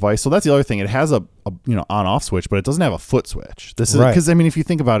desktop device. So that's the other thing. It has a on-off switch, but it doesn't have a foot switch. This is because I mean, if you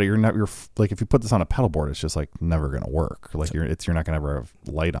think about it, you're like if you put this on a pedal board, it's just like never going to work. Like you're not going to ever have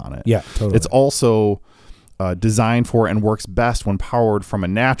light on it. Yeah. Totally. It's also designed for and works best when powered from a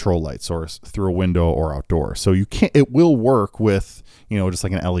natural light source through a window or outdoors. So it will work with, just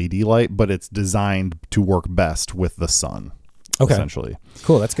like an LED light, but it's designed to work best with the sun. Okay. Essentially.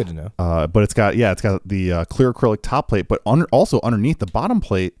 Cool. That's good to know. But it's got the clear acrylic top plate, but also underneath the bottom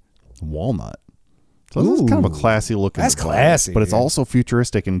plate, walnut. So this is kind of a classy looking. That's classy. But it's also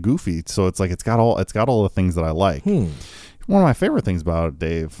futuristic and goofy. So it's like, it's got all the things that I like. One of my favorite things about it,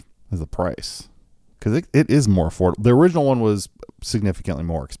 Dave, is the price. Because it is more affordable. The original one was significantly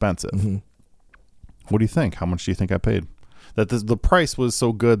more expensive. Mm-hmm. What do you think? How much do you think I paid? The price was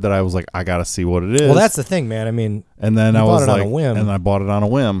so good that I was like, I got to see what it is. Well, that's the thing, man. I mean, and then I was like, and I bought it on a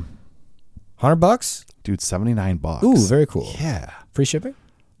whim. $100? Dude, $79. Ooh, very cool. Yeah. Free shipping?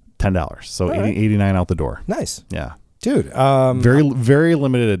 $10. So $89 out the door. Nice. Yeah. Dude, very, very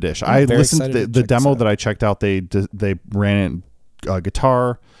limited edition. I listened to the demo that I checked out. They ran in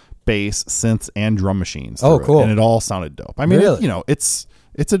guitar, bass, synths, and drum machines. Oh, cool. And it all sounded dope. I mean, really?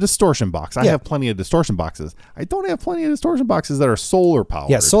 It's a distortion box. I have plenty of distortion boxes. I don't have plenty of distortion boxes that are solar powered.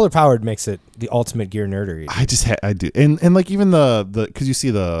 Yeah, solar powered makes it the ultimate gear nerdery. I do. And like even the because you see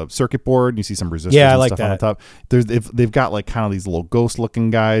the circuit board and you see some resistors and stuff on the top. They've got like kind of these little ghost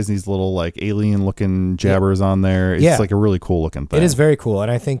looking guys, these little like alien looking jabbers on there. It's like a really cool looking thing. It is very cool.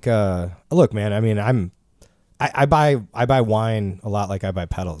 And I think look, man, I mean, I buy wine a lot like I buy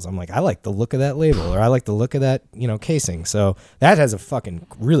pedals. I'm like, I like the look of that label, or I like the look of that, casing. So that has a fucking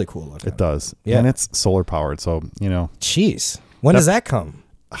really cool look. It does. Yeah. And it's solar powered. So, Jeez. When does that come?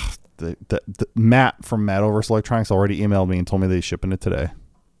 The Matt from Mattoverse Electronics already emailed me and told me they're shipping it today.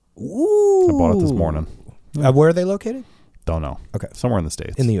 Ooh. I bought it this morning. Where are they located? Don't know. Okay. Somewhere in the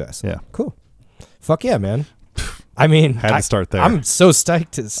States. In the U.S. Yeah. Cool. Fuck yeah, man. I mean, had to start there. I'm so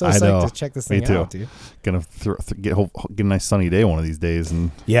psyched to check this thing Me too. out, dude. Gonna get a nice sunny day one of these days,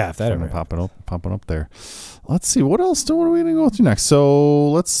 and if that ever popping up there. Let's see what else. What are we gonna go through next? So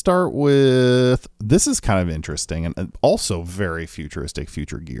let's start with this. Is kind of interesting and also very futuristic,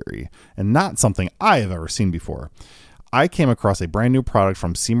 future geary, and not something I have ever seen before. I came across a brand new product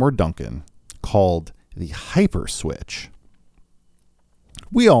from Seymour Duncan called the Hyperswitch.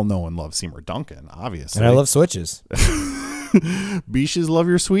 We all know and love Seymour Duncan, obviously. And I love switches. Beaches love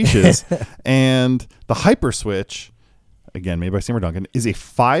your sweeches. And the Hyperswitch, again, made by Seymour Duncan, is a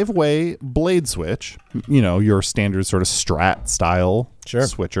 5-way blade switch. Your standard sort of Strat style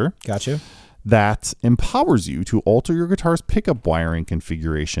switcher. Gotcha. That empowers you to alter your guitar's pickup wiring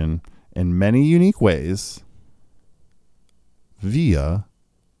configuration in many unique ways via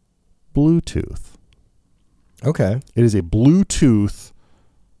Bluetooth. Okay. It is a Bluetooth.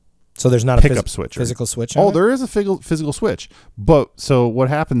 So there's not a physical switch. There is a physical switch. But so what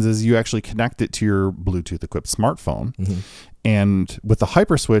happens is you actually connect it to your Bluetooth equipped smartphone. Mm-hmm. And with the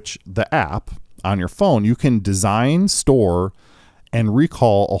Hyperswitch, the app on your phone, you can design, store, and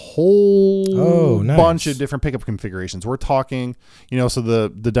recall a whole bunch of different pickup configurations. We're talking, so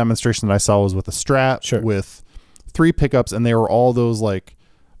the demonstration that I saw was with a Strat with 3 pickups, and they were all those like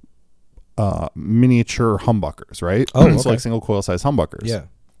miniature humbuckers, right? Oh, okay. So like single coil size humbuckers. Yeah.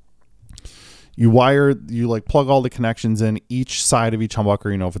 You like plug all the connections in each side of each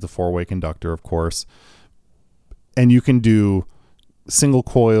humbucker, if it's a 4-way conductor, of course. And you can do single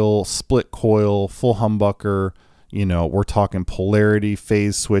coil, split coil, full humbucker. We're talking polarity,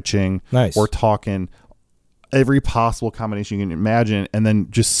 phase switching. Nice. We're talking every possible combination you can imagine, and then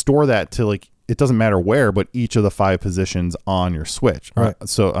just store that to like, it doesn't matter where, but each of the 5 positions on your switch. Right.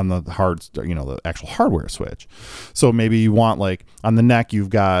 So on the the actual hardware switch. So maybe you want like on the neck, you've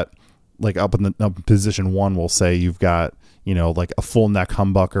got like up in position 1, we'll say you've got, like a full neck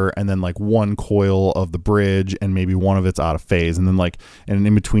humbucker, and then like 1 coil of the bridge, and maybe one of it's out of phase. And then like, and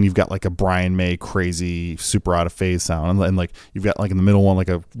in between you've got like a Brian May crazy super out of phase sound. And like you've got like in the middle one, like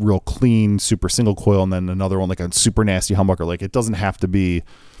a real clean super single coil, and then another one, like a super nasty humbucker. Like it doesn't have to be,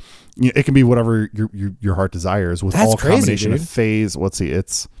 it can be whatever your heart desires with all crazy, combination dude. of phase. Let's see.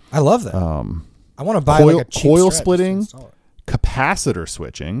 I love that. I want to buy like a cheap coil strap splitting, just to install it. capacitor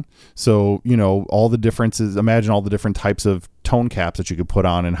switching. So, all the differences, imagine all the different types of tone caps that you could put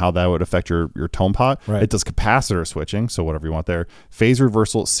on and how that would affect your tone pot. Right. It does capacitor switching. So whatever you want there, phase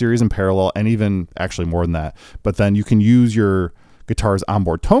reversal, series and parallel, and even actually more than that. But then you can use your guitar's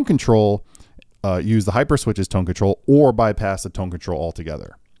onboard tone control, use the Hyperswitch's tone control, or bypass the tone control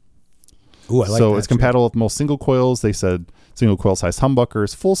altogether. Ooh, I like so that it's compatible with most single coils. They said single coil size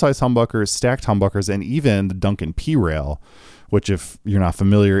humbuckers, full size humbuckers, stacked humbuckers, and even the Duncan P rail, which if you're not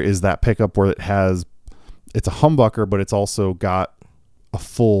familiar is that pickup where it's a humbucker, but it's also got a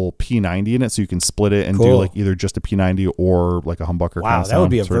full P90 in it. So you can split it and do like either just a P90 or like a humbucker. Wow. Kind of that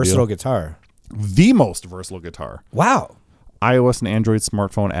would be a versatile guitar. The most versatile guitar. Wow. iOS and Android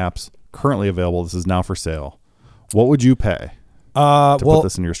smartphone apps currently available. This is now for sale. What would you pay to put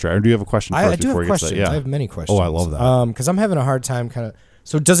this in your Strat? Or do you have a question first? I do have questions. Yeah. I have many questions. Oh, I love that. Because I'm having a hard time kind of.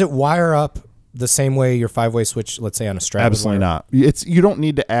 So does it wire up the same way your 5-way switch, let's say on a Strat? Absolutely not. You don't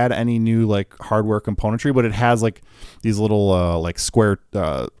need to add any new like hardware componentry, but it has like these little like square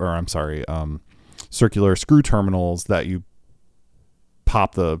circular screw terminals that you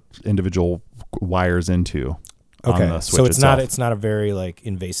pop the individual wires into. Okay, on the switch so it's itself. it's not a very like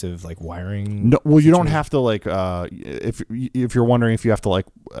invasive like wiring. No, well, you don't have to like if you're wondering if you have to like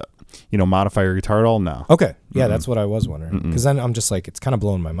modify your guitar at all. No. Okay, yeah, that's what I was wondering, because then I'm just like, it's kind of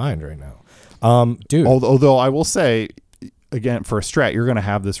blowing my mind right now. Dude. Although I will say, again, for a Strat, you're going to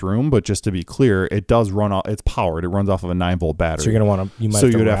have this room, but just to be clear, it does run off. It's powered. It runs off of a 9-volt battery. So you're going to want to. You might. So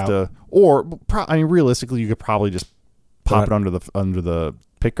you'd have to, or realistically, you could probably just pop it under the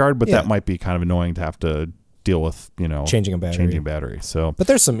pick guard, but that might be kind of annoying to have to deal with, changing a battery. So, but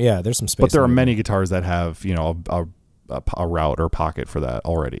there's some space. But there are many guitars that have, a route or pocket for that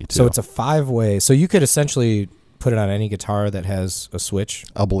already too. So it's a 5-way. So you could essentially put it on any guitar that has a switch.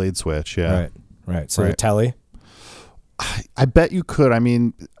 A blade switch, yeah. Right. So the telly. I bet you could. I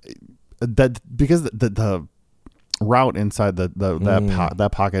mean, that because the route inside that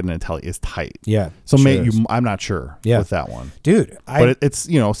pocket in a telly is tight. Yeah. So I'm not sure with that one, dude. But it's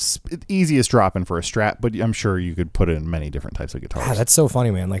easiest drop-in for a Strat, but I'm sure you could put it in many different types of guitars. God, that's so funny,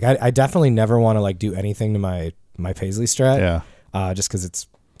 man. Like I definitely never want to like do anything to my Paisley Strat. Yeah. Just because it's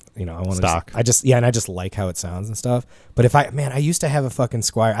I want stock. And I just like how it sounds and stuff. But I used to have a fucking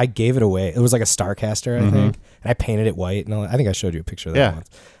Squier. I gave it away. It was like a Starcaster, I think, and I painted it white. And I think I showed you a picture of that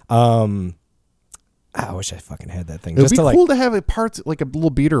once. I wish I fucking had that thing. It would be cool to have parts like a little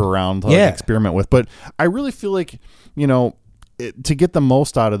beater around to experiment with. But I really feel like, to get the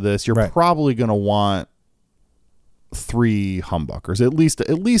most out of this, you're probably going to want 3 humbuckers, at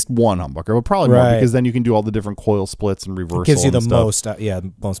least one humbucker, but probably more, because then you can do all the different coil splits and reversal. It gives you the stuff.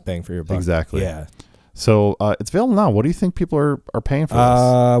 most bang for your buck. Exactly. Yeah. So it's available now. What do you think people are paying for this?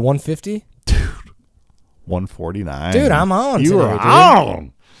 $150. Dude, $149. Dude, I'm on. You today, are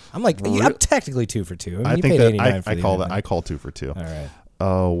on. I'm like, I'm technically 2 for 2. I think that I call 2 for 2. All right.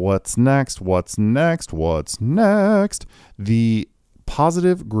 What's next? The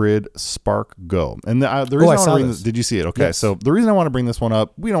Positive Grid Spark Go. And the reason I want to bring this, did you see it? Okay. Yes. So the reason I want to bring this one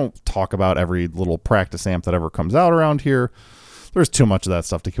up, we don't talk about every little practice amp that ever comes out around here. There's too much of that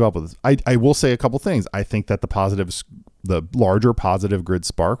stuff to keep up with. I will say a couple things. I think that the larger Positive Grid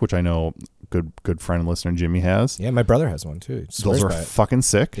Spark, which I know good friend and listener Jimmy has. Yeah, my brother has one too. Those are fucking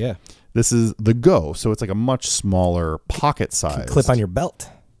sick. Yeah. This is the Go, so it's like a much smaller pocket size. Clip on your belt.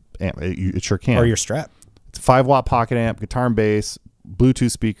 Amp. It sure can. Or your strap. It's a 5-watt pocket amp, guitar and bass,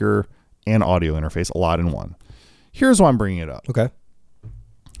 Bluetooth speaker, and audio interface, a lot in one. Here's why I'm bringing it up. Okay.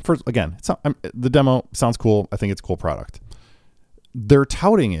 First, again, the demo sounds cool. I think it's a cool product. They're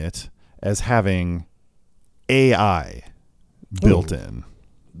touting it as having AI built in.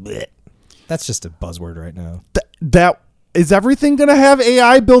 Blech. That's just a buzzword right now. That is everything going to have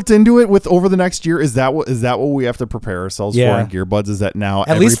AI built into it with over the next year? Is that what we have to prepare ourselves for in Gearbuds? Is that now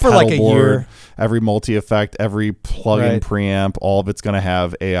at least for like a year, every multi-effect, every plug-in preamp, all of it's going to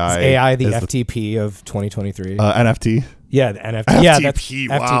have AI? Is AI the FTP of 2023? NFT. Yeah, the NFT. FTP. Yeah,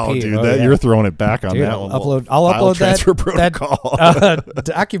 that's wow, FTP. dude, you're throwing it back on that one. I'll upload transfer protocol.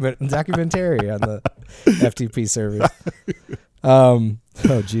 documentary on the FTP servers.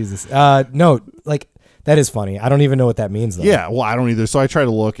 Oh Jesus. No, like. That is funny. I don't even know what that means, though. Yeah, well, I don't either. So I try to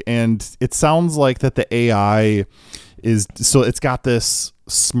look, and it sounds like that the AI is... So it's got this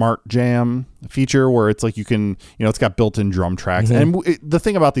smart jam feature where it's like you can... it's got built-in drum tracks. And the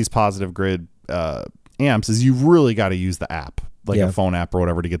thing about these positive grid amps is you've really got to use the app, like a phone app or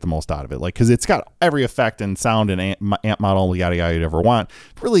whatever, to get the most out of it. Like, because it's got every effect and sound and amp model, yada, yada, you'd ever want.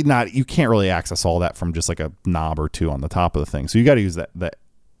 Really not... You can't really access all that from just like a knob or two on the top of the thing. So you got to use that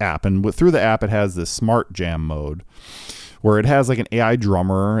app, and through the app it has this smart jam mode where it has like an AI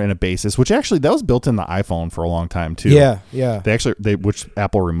drummer and a bassist, which actually that was built in the iPhone for a long time too. Which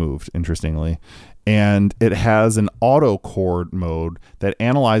Apple removed, interestingly. And it has an auto chord mode that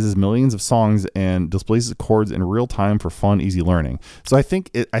analyzes millions of songs and displays the chords in real time for fun, easy learning. So I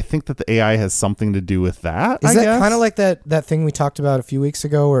think that the AI has something to do with that. Is that kind of like that thing we talked about a few weeks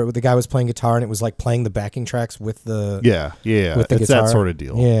ago where the guy was playing guitar and it was like playing the backing tracks with the with the it's guitar? That sort of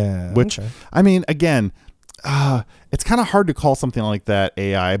deal. Yeah. Which I mean, again, it's kind of hard to call something like that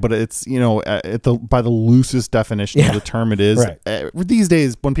AI, but it's by the loosest definition of the term it is. Right. These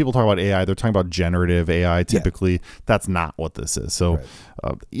days, when people talk about AI, they're talking about generative AI. Typically, that's not what this is. So,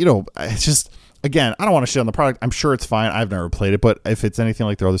 it's just, again, I don't want to shit on the product. I'm sure it's fine. I've never played it, but if it's anything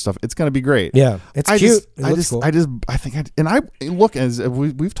like their other stuff, it's going to be great. Yeah, it's cute.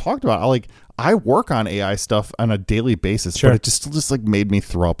 We've talked about, I work on AI stuff on a daily basis, but it just like made me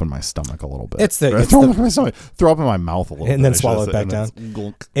throw up in my stomach a little bit. Throw up in my mouth a little bit. And then swallow it back down.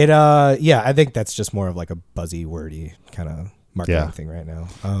 I think that's just more of like a buzzy, wordy kind of marketing thing right now.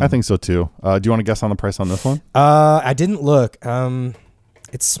 I think so too. Do you want to guess on the price on this one? I didn't look.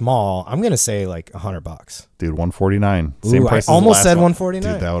 It's small. I'm gonna say like $100. Dude, $149. Same price. I almost said $149. Dude,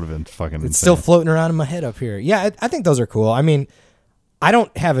 that would have been fucking insane. It's still floating around in my head up here. Yeah, I think those are cool. I mean, I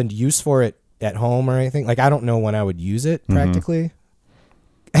don't have a use for it at home or anything. Like, I don't know when I would use it practically.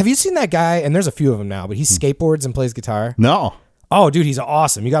 Have you seen that guy? And there's a few of them now, but he skateboards and plays guitar. No. Oh, dude, he's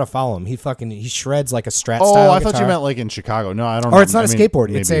awesome. You got to follow him. He shreds like a Strat style. Oh, I guitar. thought you meant like in Chicago. No, I don't know. Or it's not a skateboard.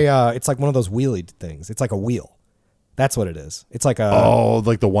 Maybe. It's like one of those wheelie things. It's like a wheel. That's what it is. It's like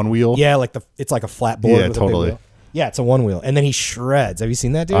like the one wheel? Yeah, it's like a flat board. Yeah, with totally. A big wheel. Yeah, it's a one wheel. And then he shreds. Have you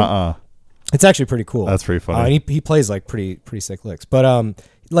seen that, dude? It's actually pretty cool. That's pretty funny. And he plays like pretty sick licks. But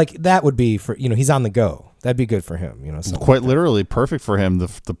like that would be for, he's on the go. That'd be good for him, Quite literally perfect for him.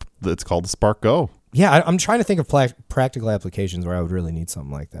 It's called the Spark Go. Yeah, I'm trying to think of practical applications where I would really need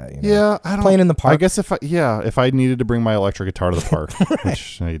something like that. Yeah, I don't. Playing in the park. I guess if I needed to bring my electric guitar to the park,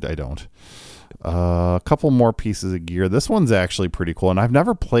 which I don't. A couple more pieces of gear. This one's actually pretty cool, and I've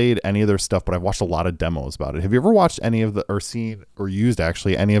never played any of their stuff, but I've watched a lot of demos about it. Have you ever watched any of or seen or used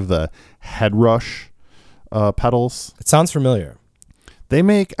actually any of the Headrush pedals? It sounds familiar.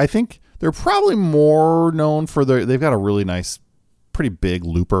 I think they're probably more known for they've got a really nice, pretty big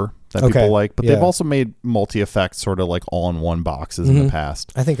looper that people like, but they've also made multi-effects sort of like all-in-one boxes in the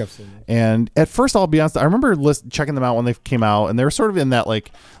past. I think I've seen that. And at first, I'll be honest, I remember checking them out when they came out, and they were sort of in that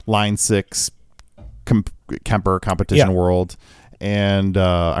like Line 6 Kemper competition world. And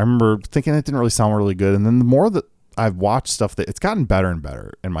I remember thinking it didn't really sound really good. And then the more that I've watched stuff, that it's gotten better and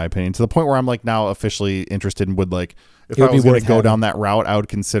better, in my opinion, to the point where I'm like now officially interested in if I was going to go down that route, I would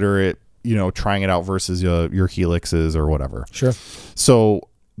consider it, trying it out versus your Helixes or whatever. Sure. So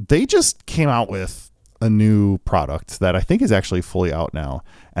they just came out with a new product that I think is actually fully out now.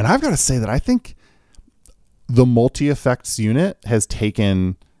 And I've got to say that I think the multi-effects unit has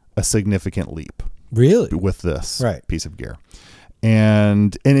taken a significant leap. Really? With this piece of gear.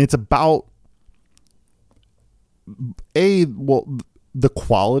 And it's about the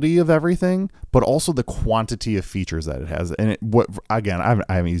quality of everything, but also the quantity of features that it has. And I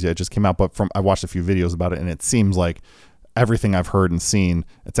haven't used it. It just came out, but I watched a few videos about it, and it seems like everything I've heard and seen,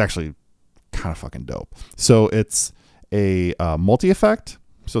 it's actually kind of fucking dope. So it's a multi-effect.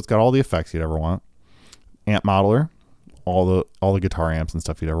 So it's got all the effects you'd ever want. Amp modeler, all the guitar amps and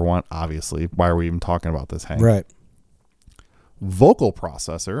stuff you'd ever want. Obviously, why are we even talking about this, Hank? Right. Vocal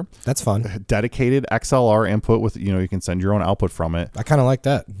processor. That's fun. Dedicated XLR input with, you can send your own output from it. I kind of like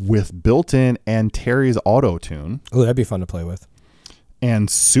that. With built-in Antares auto tune. Oh, that'd be fun to play with. And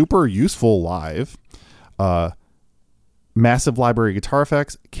super useful live. massive library guitar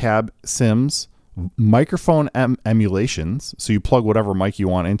effects, cab sims, microphone emulations. So you plug whatever mic you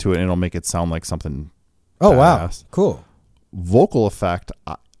want into it and it'll make it sound like something. Oh, badass. wow. Cool. Vocal effect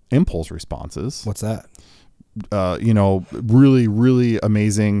impulse responses. What's that? Really, really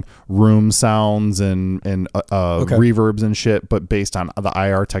amazing room sounds and reverbs and shit, but based on the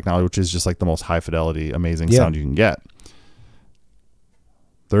IR technology, which is just like the most high fidelity, amazing sound you can get.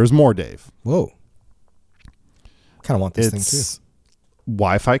 There's more, Dave. Whoa. Kind of want this thing too.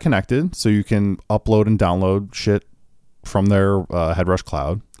 Wi-Fi connected, so you can upload and download shit from their Headrush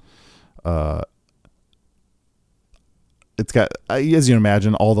cloud. It's got, as you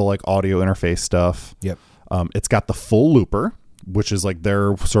imagine, all the like audio interface stuff. Yep. It's got the full looper, which is like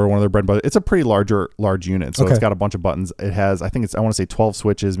their sort of one of their bread and butter. It's a pretty large unit, so it's got a bunch of buttons. It has, I want to say 12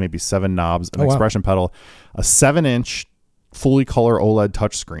 switches, maybe 7 knobs, an expression pedal, a 7-inch fully color OLED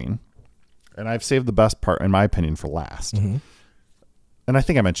touchscreen. And I've saved the best part, in my opinion, for last. Mm-hmm. And I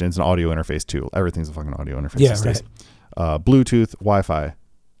think I mentioned it's an audio interface too. Everything's a fucking audio interface. Yeah, right. Bluetooth, Wi-Fi.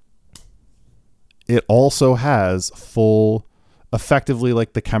 It also has full, effectively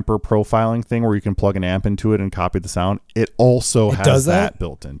like the Kemper profiling thing where you can plug an amp into it and copy the sound. It also has that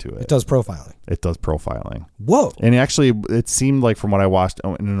built into it. It does profiling. It does profiling. Whoa. And actually, it seemed like from what I watched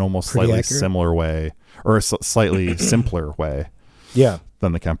in an almost slightly similar way, or a slightly simpler way. Yeah.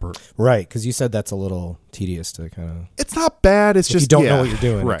 Than the Kemper. Right, because you said that's a little tedious to kind of... It's not bad, it's just... you don't know what you're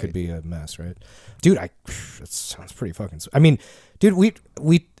doing, it could be a mess, right? Dude, that sounds pretty fucking... I mean, dude,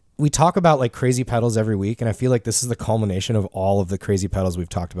 we talk about like crazy pedals every week, and I feel like this is the culmination of all of the crazy pedals we've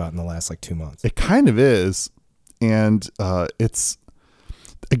talked about in the last like 2 months. It kind of is, and it's...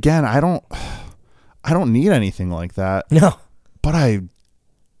 Again, I don't need anything like that. No. But I...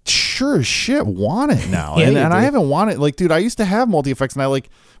 sure as shit want it now. Yeah, and I haven't wanted, like, dude, I used to have multi-effects, and I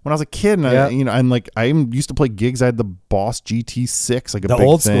like when I was a kid, and I used to play gigs. I had the Boss GT6, like a big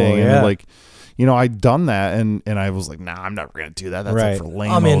old thing, school, yeah. and like, I'd done that, and I was like, nah, I'm never gonna do that. That's like for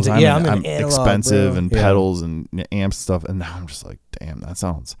lamos. I'm expensive, and pedals and amps stuff, and now I'm just like, damn, that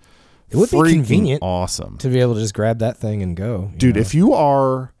sounds it would be convenient, awesome to be able to just grab that thing and go, dude. If you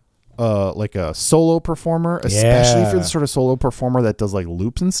are like a solo performer, especially if you're the sort of solo performer that does like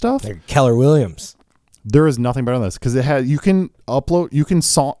loops and stuff, like Keller Williams, there is nothing better than this, because you can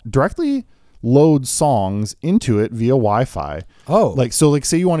directly load songs into it via Wi-Fi. Like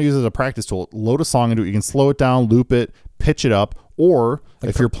say you want to use it as a practice tool, load a song into it. You can slow it down, loop it, pitch it up, or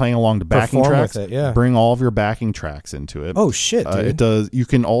if you're playing along to backing tracks, bring all of your backing tracks into it. Oh shit, dude. It does. You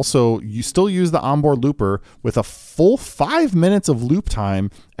can also, you still use the onboard looper with a full 5 minutes of loop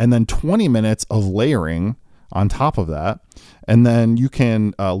time and then 20 minutes of layering on top of that. And then you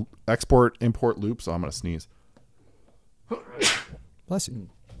can export, import loops. Oh, I'm going to sneeze. Bless you.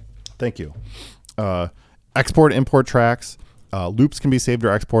 Thank you. Export, import tracks. Loops can be saved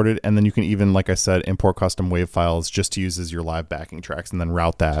or exported, and then you can even, like I said, import custom wave files just to use as your live backing tracks, and then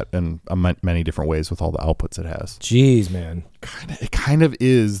route that in many different ways with all the outputs it has. Jeez, man. It kind of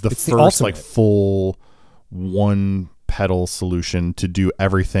is the first like full one pedal solution to do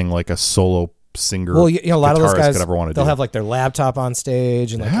everything like a solo singer. Well, a lot of those guys could ever want to they'll have like their laptop on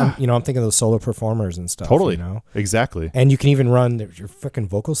stage, and like I'm thinking of those solo performers and stuff. Totally, exactly. And you can even run your freaking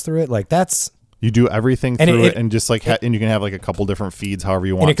vocals through it. Like that's. You do everything through it, and just like, and you can have like a couple different feeds, however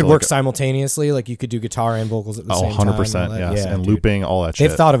you want. And it could work simultaneously. Like you could do guitar and vocals at the same time. 100%, yes. And looping, all that shit.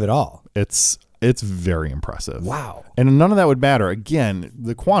 They've thought of it all. It's very impressive. Wow. And none of that would matter. Again,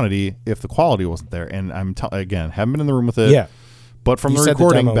 the quantity, if the quality wasn't there, and again, haven't been in the room with it. Yeah. But from the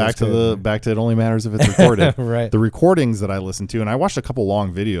recording, back to it only matters if it's recorded. Right. The recordings that I listened to, and I watched a couple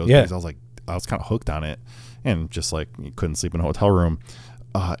long videos because I was kind of hooked on it, and just like you couldn't sleep in a hotel room.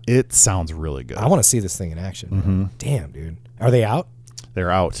 It sounds really good. I want to see this thing in action. Mm-hmm. Damn, dude. Are they out? They're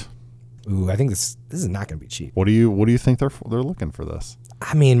out. Ooh, I think this is not going to be cheap. What do you think they're looking for this?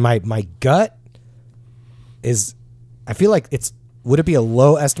 I mean, my gut is, I feel like would it be a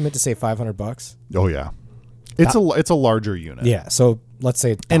low estimate to say $500? Oh yeah, it's a larger unit. Yeah, so let's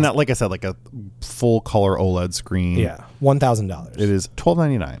say, and like I said, like a full color OLED screen. Yeah, $1,000. It is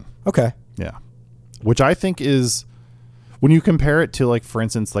 $1,299. Okay. Yeah, which I think is. When you compare it to, like, for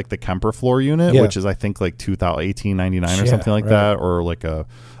instance, like the Kemper floor unit, which is I think like $1899 or something like that, or like a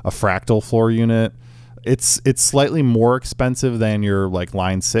fractal floor unit, it's slightly more expensive than your like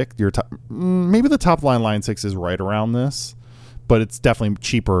line 6. Your maybe the top line 6 is right around this, but it's definitely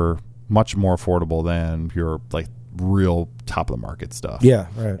cheaper, much more affordable than your like real top of the market stuff. Yeah,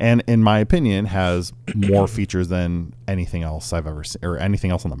 right. And in my opinion, has more features than anything else I've ever seen, or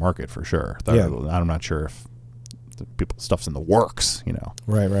anything else on the market for sure. I'm not sure if stuff's in the works, you know.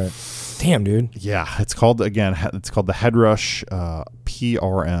 Right. Damn, dude. Yeah, it's called the Headrush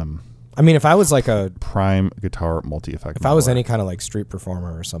PRM. I mean, if I was like a prime guitar multi-effect. If I was any kind of like street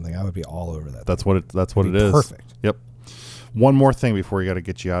performer or something, I would be all over that. That's what it is. Perfect. Yep. One more thing before we got to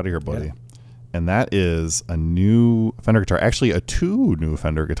get you out of here, buddy. Yeah. And that is a new Fender guitar. Actually, two new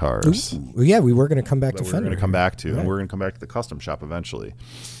Fender guitars. Ooh. Yeah, we were going to come back to Fender. We're going to come back to, and we're going to come back to the custom shop eventually.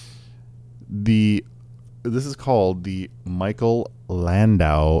 This is called the Michael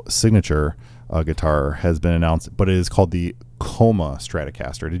Landau signature guitar has been announced, but it is called the Coma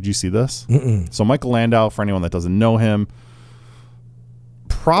Stratocaster. Did you see this? Mm-mm. So Michael Landau, for anyone that doesn't know him,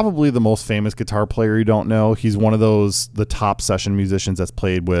 probably the most famous guitar player you don't know. He's one of the top session musicians that's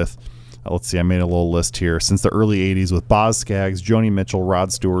played with, let's see, I made a little list here, since the early 80s with Boz Scaggs, Joni Mitchell,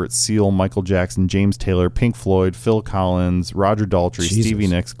 Rod Stewart, Seal, Michael Jackson, James Taylor, Pink Floyd, Phil Collins, Roger Daltrey, Stevie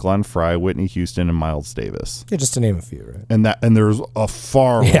Nicks, Glenn Frey, Whitney Houston, and Miles Davis. Yeah, just to name a few, right? And there's a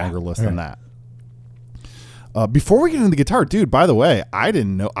far longer list than that. Before we get into the guitar, dude, by the way, I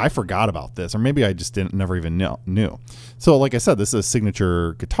didn't know, I forgot about this, or maybe I just never even knew. So like I said, this is a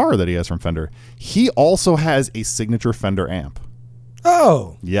signature guitar that he has from Fender. He also has a signature Fender amp.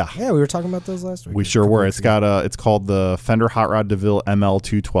 Oh, yeah, we were talking about those last week. We sure were. It's called the Fender Hot Rod DeVille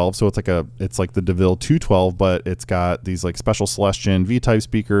ML212. So it's like the DeVille 212, but it's got these like special Celestion V-type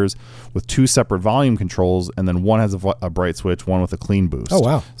speakers with two separate volume controls, and then one has a bright switch, one with a clean boost. Oh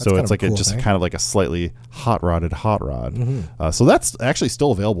wow! That's so it's like cool kind of like a slightly hot rod. Mm-hmm. So that's actually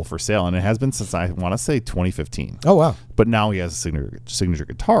still available for sale, and it has been since I want to say 2015. Oh wow! But now he has a signature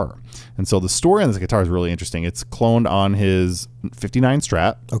guitar, and so the story on this guitar is really interesting. It's cloned on his 59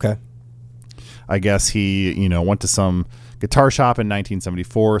 Strat. Okay. I guess he, went to some guitar shop in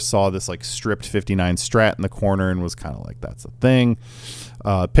 1974, saw this like stripped 59 Strat in the corner, and was kind of like, that's the thing.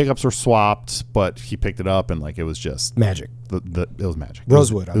 Pickups were swapped, but he picked it up, and like it was just magic. It was magic.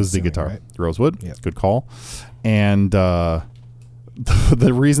 Rosewood. It was the guitar. Right? Rosewood. Yeah. Good call. And the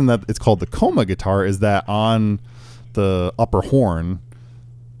reason that it's called the Coma guitar is that on the upper horn,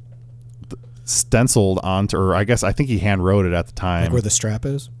 stenciled onto, or I think he hand wrote it at the time. Like where the strap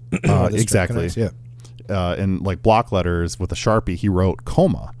is? Exactly. Strap in like block letters with a Sharpie, he wrote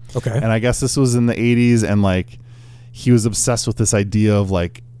Coma. Okay. And I guess this was in the 80s, and like he was obsessed with this idea of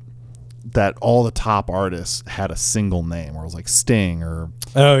like that all the top artists had a single name, or it was like Sting or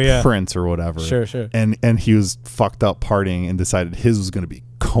Prince or whatever. Sure. And he was fucked up partying and decided his was going to be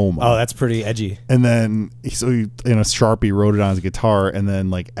Coma. Oh, that's pretty edgy. And then he in a Sharpie wrote it on his guitar, and then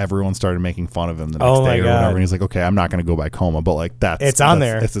like everyone started making fun of him the next day or whatever. And he's like, okay, I'm not going to go by Coma, but like it's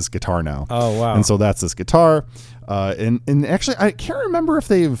there. It's this guitar now. Oh wow. And so that's this guitar. And actually, I can't remember if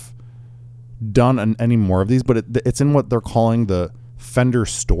they've done any more of these, but it's in what they're calling the Fender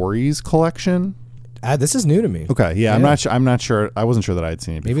Stories collection. This is new to me. Okay, yeah. I'm not sure. I wasn't sure that I'd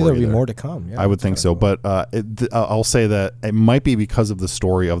seen it before. Maybe there'll be more to come. Yeah, I would think so, but I'll say that it might be because of the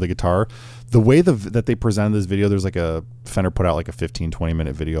story of the guitar. The way that they presented this video, there's like a Fender put out like a 15-20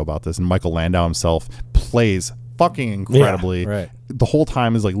 minute video about this, and Michael Landau himself plays fucking incredibly. Yeah, right. The whole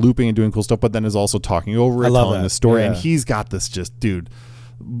time is like looping and doing cool stuff, but then is also talking over it, telling the story, and he's got this just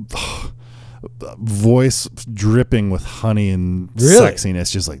voice dripping with honey and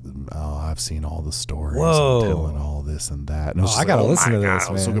sexiness, just like, I've seen all the stories and telling all this and that. And I gotta listen to this,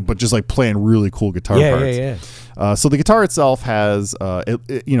 man. So good, but just like playing really cool guitar parts. Yeah. So the guitar itself has,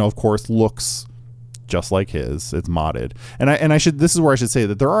 it of course, looks just like his. It's modded, and this is where I should say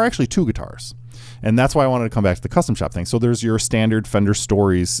that there are actually two guitars. And that's why I wanted to come back to the custom shop thing. So there's your standard Fender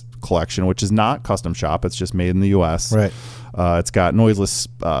Stories collection, which is not custom shop. It's just made in the U.S. Right. It's got noiseless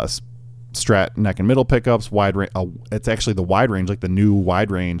Strat neck and middle pickups, wide range. It's actually the wide range, like the new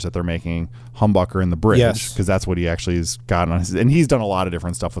wide range that they're making, humbucker in the bridge, because that's what he actually has got on his. And he's done a lot of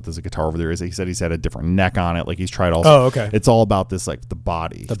different stuff with this guitar over there. He said he's had a different neck on it, like he's tried all. Oh, okay. It's all about this, like the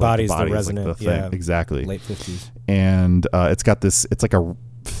body. The body's the resonant, like the thing. Exactly. Late 50s. And it's got this. It's like a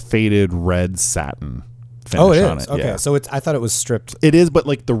faded red satin finish it on is. it. Okay, yeah. so I thought it was stripped. It is, but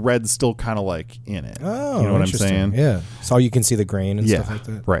like the red's still kind of like in it. Oh, you know what I'm saying? Yeah. So you can see the grain and stuff like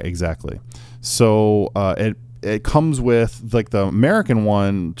that. Right, exactly. So it comes with like the American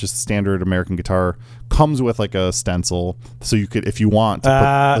one, just standard American guitar, comes with like a stencil, so you could, if you want to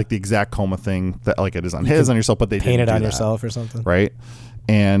put like the exact Coma thing that like it is on his on yourself, but they paint it on that, yourself or something, right?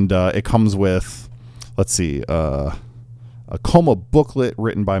 And it comes with, let's see, a Coma booklet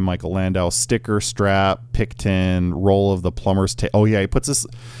written by Michael Landau, sticker, strap, pick tin, roll of the plumber's tape. Oh yeah, he puts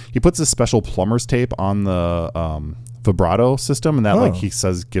this special plumber's tape on the vibrato system, and that like he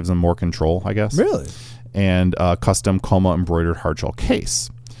says gives him more control, I guess. Really? And custom Coma embroidered hardshell case.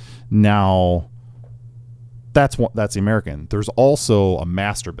 Now, That's the American. There's also a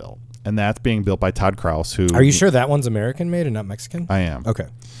Masterbuilt, and that's being built by Todd Krause. Who are you sure that one's American made and not Mexican? I am. Okay.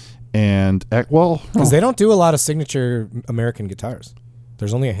 And because they don't do a lot of signature American guitars.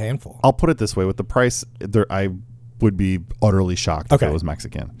 There's only a handful. I'll put it this way: with the price, I would be utterly shocked if it was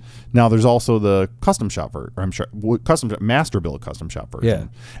Mexican. Now, there's also the custom shop version. I'm sure Masterbuilt custom shop version.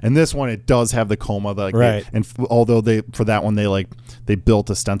 Yeah. And this one, it does have the coma. Right. Although for that one they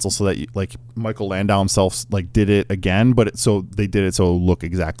built a stencil so that Michael Landau himself did it again, but they did it so it would look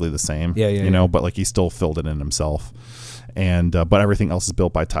exactly the same. Yeah. You know, but he still filled it in himself. And but everything else is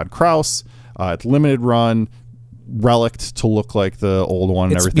built by Todd Krause. It's limited run. Relict to look like the old one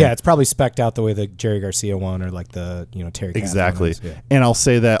and everything. Yeah, it's probably spec'd out the way the Jerry Garcia one or the Terry Kath exactly. One is. Yeah. And I'll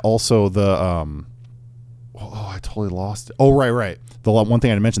say that also the I totally lost it. Oh, right. The one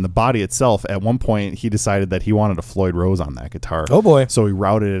thing I mentioned, the body itself. At one point, he decided that he wanted a Floyd Rose on that guitar. Oh boy! So he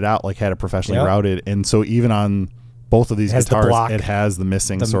routed it out, had it professionally routed, and so even on both of these guitars, it has the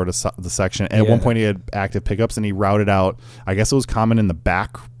missing sort of the section. At one point, he had active pickups, and he routed out. I guess it was common in the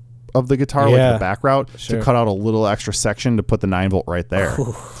back of the guitar, the back route, to cut out a little extra section to put the 9-volt right there.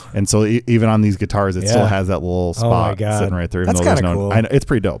 And so even on these guitars, it still has that little spot sitting right there. Even That's kind of cool. I know, it's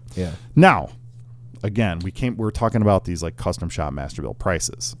pretty dope. Yeah. Now, again, we're talking about these custom shop Masterbuilt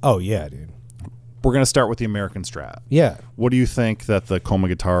prices. Oh yeah, dude. We're gonna start with the American Strat. Yeah. What do you think that the Coma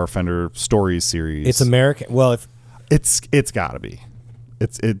Guitar Fender Stories series? It's American. Well, if it's got to be.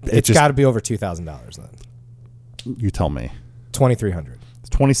 It's got to be over $2,000 then. You tell me. $2,300.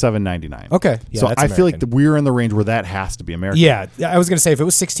 $27.99. Okay. Yeah, so that's I feel American. like we're in the range where that has to be American. Yeah, I was gonna say if it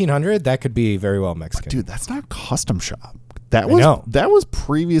was $1,600, that could be very well Mexican. But dude, that's not custom shop. That was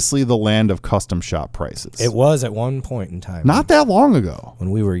previously the land of custom shop prices. It was at one point in time. Not that long ago.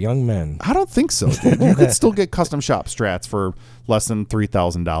 When we were young men. I don't think so, dude. You could still get custom shop Strats for less than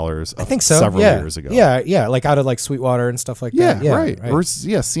 $3,000. I think so. Several years ago. Yeah, out of Sweetwater and stuff like that. Yeah, right. Or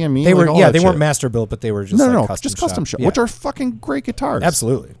CME. They were they weren't Masterbuilt, but they were just custom shop, which are fucking great guitars.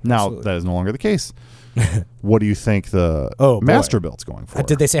 Absolutely. Now that is no longer the case. What do you think the Masterbuilt's going for?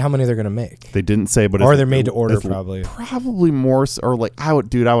 Did they say how many they're going to make? They didn't say, but they're made to order probably. Probably more, or I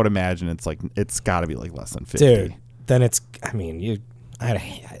would imagine it's got to be less than 50. Dude, then it's. I mean, I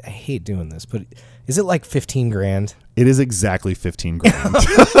hate doing this, but is it like $15,000? It is exactly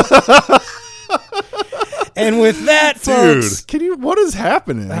 $15,000. And with that, folks, dude, what is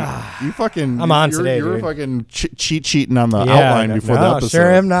happening? You fucking, I'm on today. You're dude. Fucking cheating on the outline before the episode.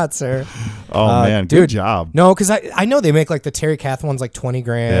 Sure am not, sir. Oh man, dude, good job. No, because I know they make the Terry Kath one's $20,000.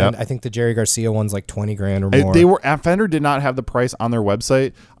 Yep. I think the Jerry Garcia one's $20,000 or more. Fender did not have the price on their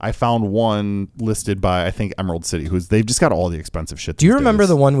website. I found one listed by I think Emerald City, they've just got all the expensive shit. Do you remember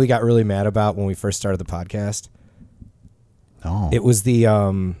the one we got really mad about when we first started the podcast? No, it was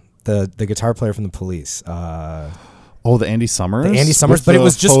the guitar player from the Police. The Andy Summers? The Andy Summers, but it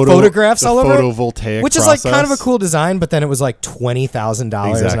was just photographs all over photovoltaic which process. is kind of a cool design, but then it was $20,000 and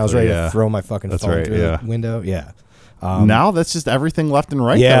I was ready to throw my fucking phone through the window. Yeah. Now that's just everything left and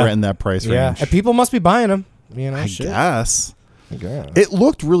right that are in that price range. Yeah, and people must be buying them. I guess. It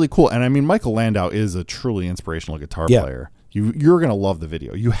looked really cool. And I mean, Michael Landau is a truly inspirational guitar player. You're going to love the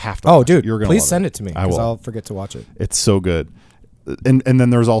video. You have to watch dude, it. Please send it to me because I'll forget to watch it. It's so good. And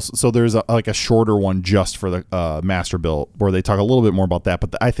then there's also a shorter one just for the Masterbuilt where they talk a little bit more about that,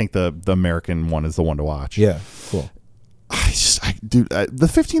 but I think the American one is the one to watch. Yeah, cool. The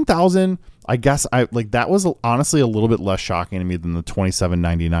 15,000, I guess that was honestly a little bit less shocking to me than the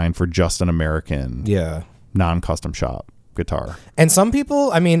 $27.99 for just an American non-custom shop guitar. And some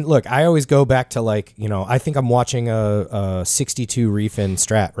people, I mean, look, I always go back to I think I'm watching a 62 Refin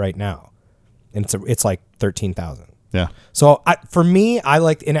Strat right now, and it's like 13,000. Yeah. So for me, I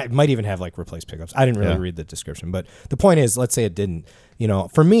like, and it might even have replaced pickups. I didn't really read the description, but the point is, let's say it didn't.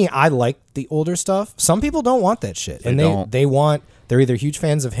 For me, I like the older stuff. Some people don't want that shit, they're either huge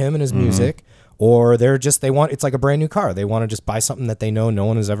fans of him and his music, or it's like a brand new car. They want to just buy something that they know no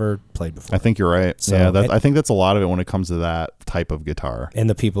one has ever played before. I think you're right. So, I think that's a lot of it when it comes to that type of guitar. And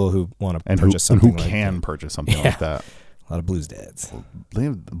the people who want to purchase something purchase something like that. A lot of blues dads.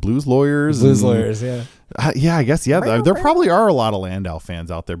 Blues lawyers. Yeah. I guess, there probably are a lot of Landau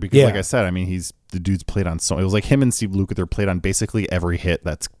fans out there because, like I said, I mean, the dude's played on it was like him and Steve Lukather played on basically every hit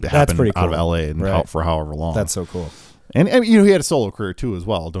that's happened pretty cool. out of LA and out for however long. That's so cool. And he had a solo career too as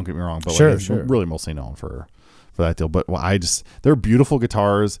well, don't get me wrong, but he's really mostly known for for that deal. But they're beautiful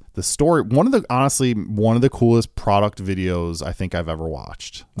guitars. The story, one of the coolest product videos I think I've ever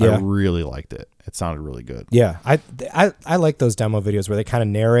watched. I really liked it. It sounded really good. Yeah, I like those demo videos where they kind of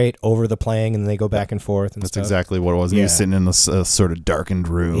narrate over the playing and then they go back and forth. And that's exactly what it was. And he was sitting in this sort of darkened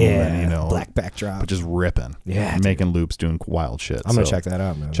room, and black backdrop, but just ripping, making loops, doing wild shit. I'm gonna check that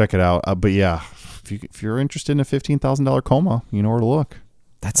out, man. Check it out. But yeah, if you're interested in a $15,000 Coma, you know where to look.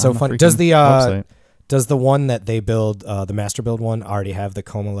 That's so funny. Does the one that they build, the master build one, already have the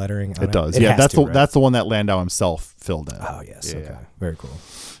Coma lettering on it? It does. Yeah, that's the one that Landau himself filled in. Oh yes. Okay. Very cool.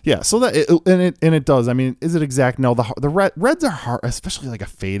 Yeah, so that it does. I mean, is it exact? No, the reds are hard, especially like a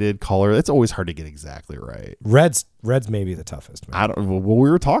faded color. It's always hard to get exactly right. Reds may be the toughest. Man. Well, we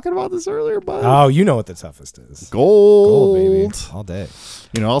were talking about this earlier, bud. Oh, you know what the toughest is? Gold, baby, all day.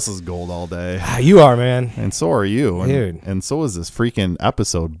 You know, else is gold all day. You are, man, and so are you, dude. And so is this freaking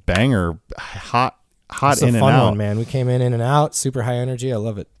episode, banger, hot it's in a and fun out. One, man. We came in and out, super high energy. I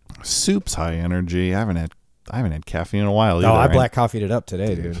love it. Soup's high energy. I haven't had caffeine in a while either. No, I black coffeed it up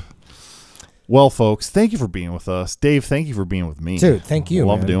today, dude. Well, folks, thank you for being with us. Dave, thank you for being with me. Dude, thank you.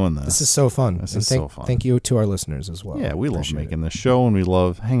 Love doing this. This is so fun. This is so fun. Thank you to our listeners as well. Yeah, we love making this show, and we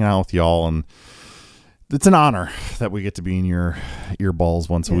love hanging out with y'all. And it's an honor that we get to be in your earballs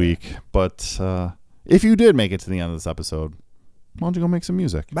once a week. But if you did make it to the end of this episode, why don't you go make some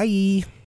music? Bye.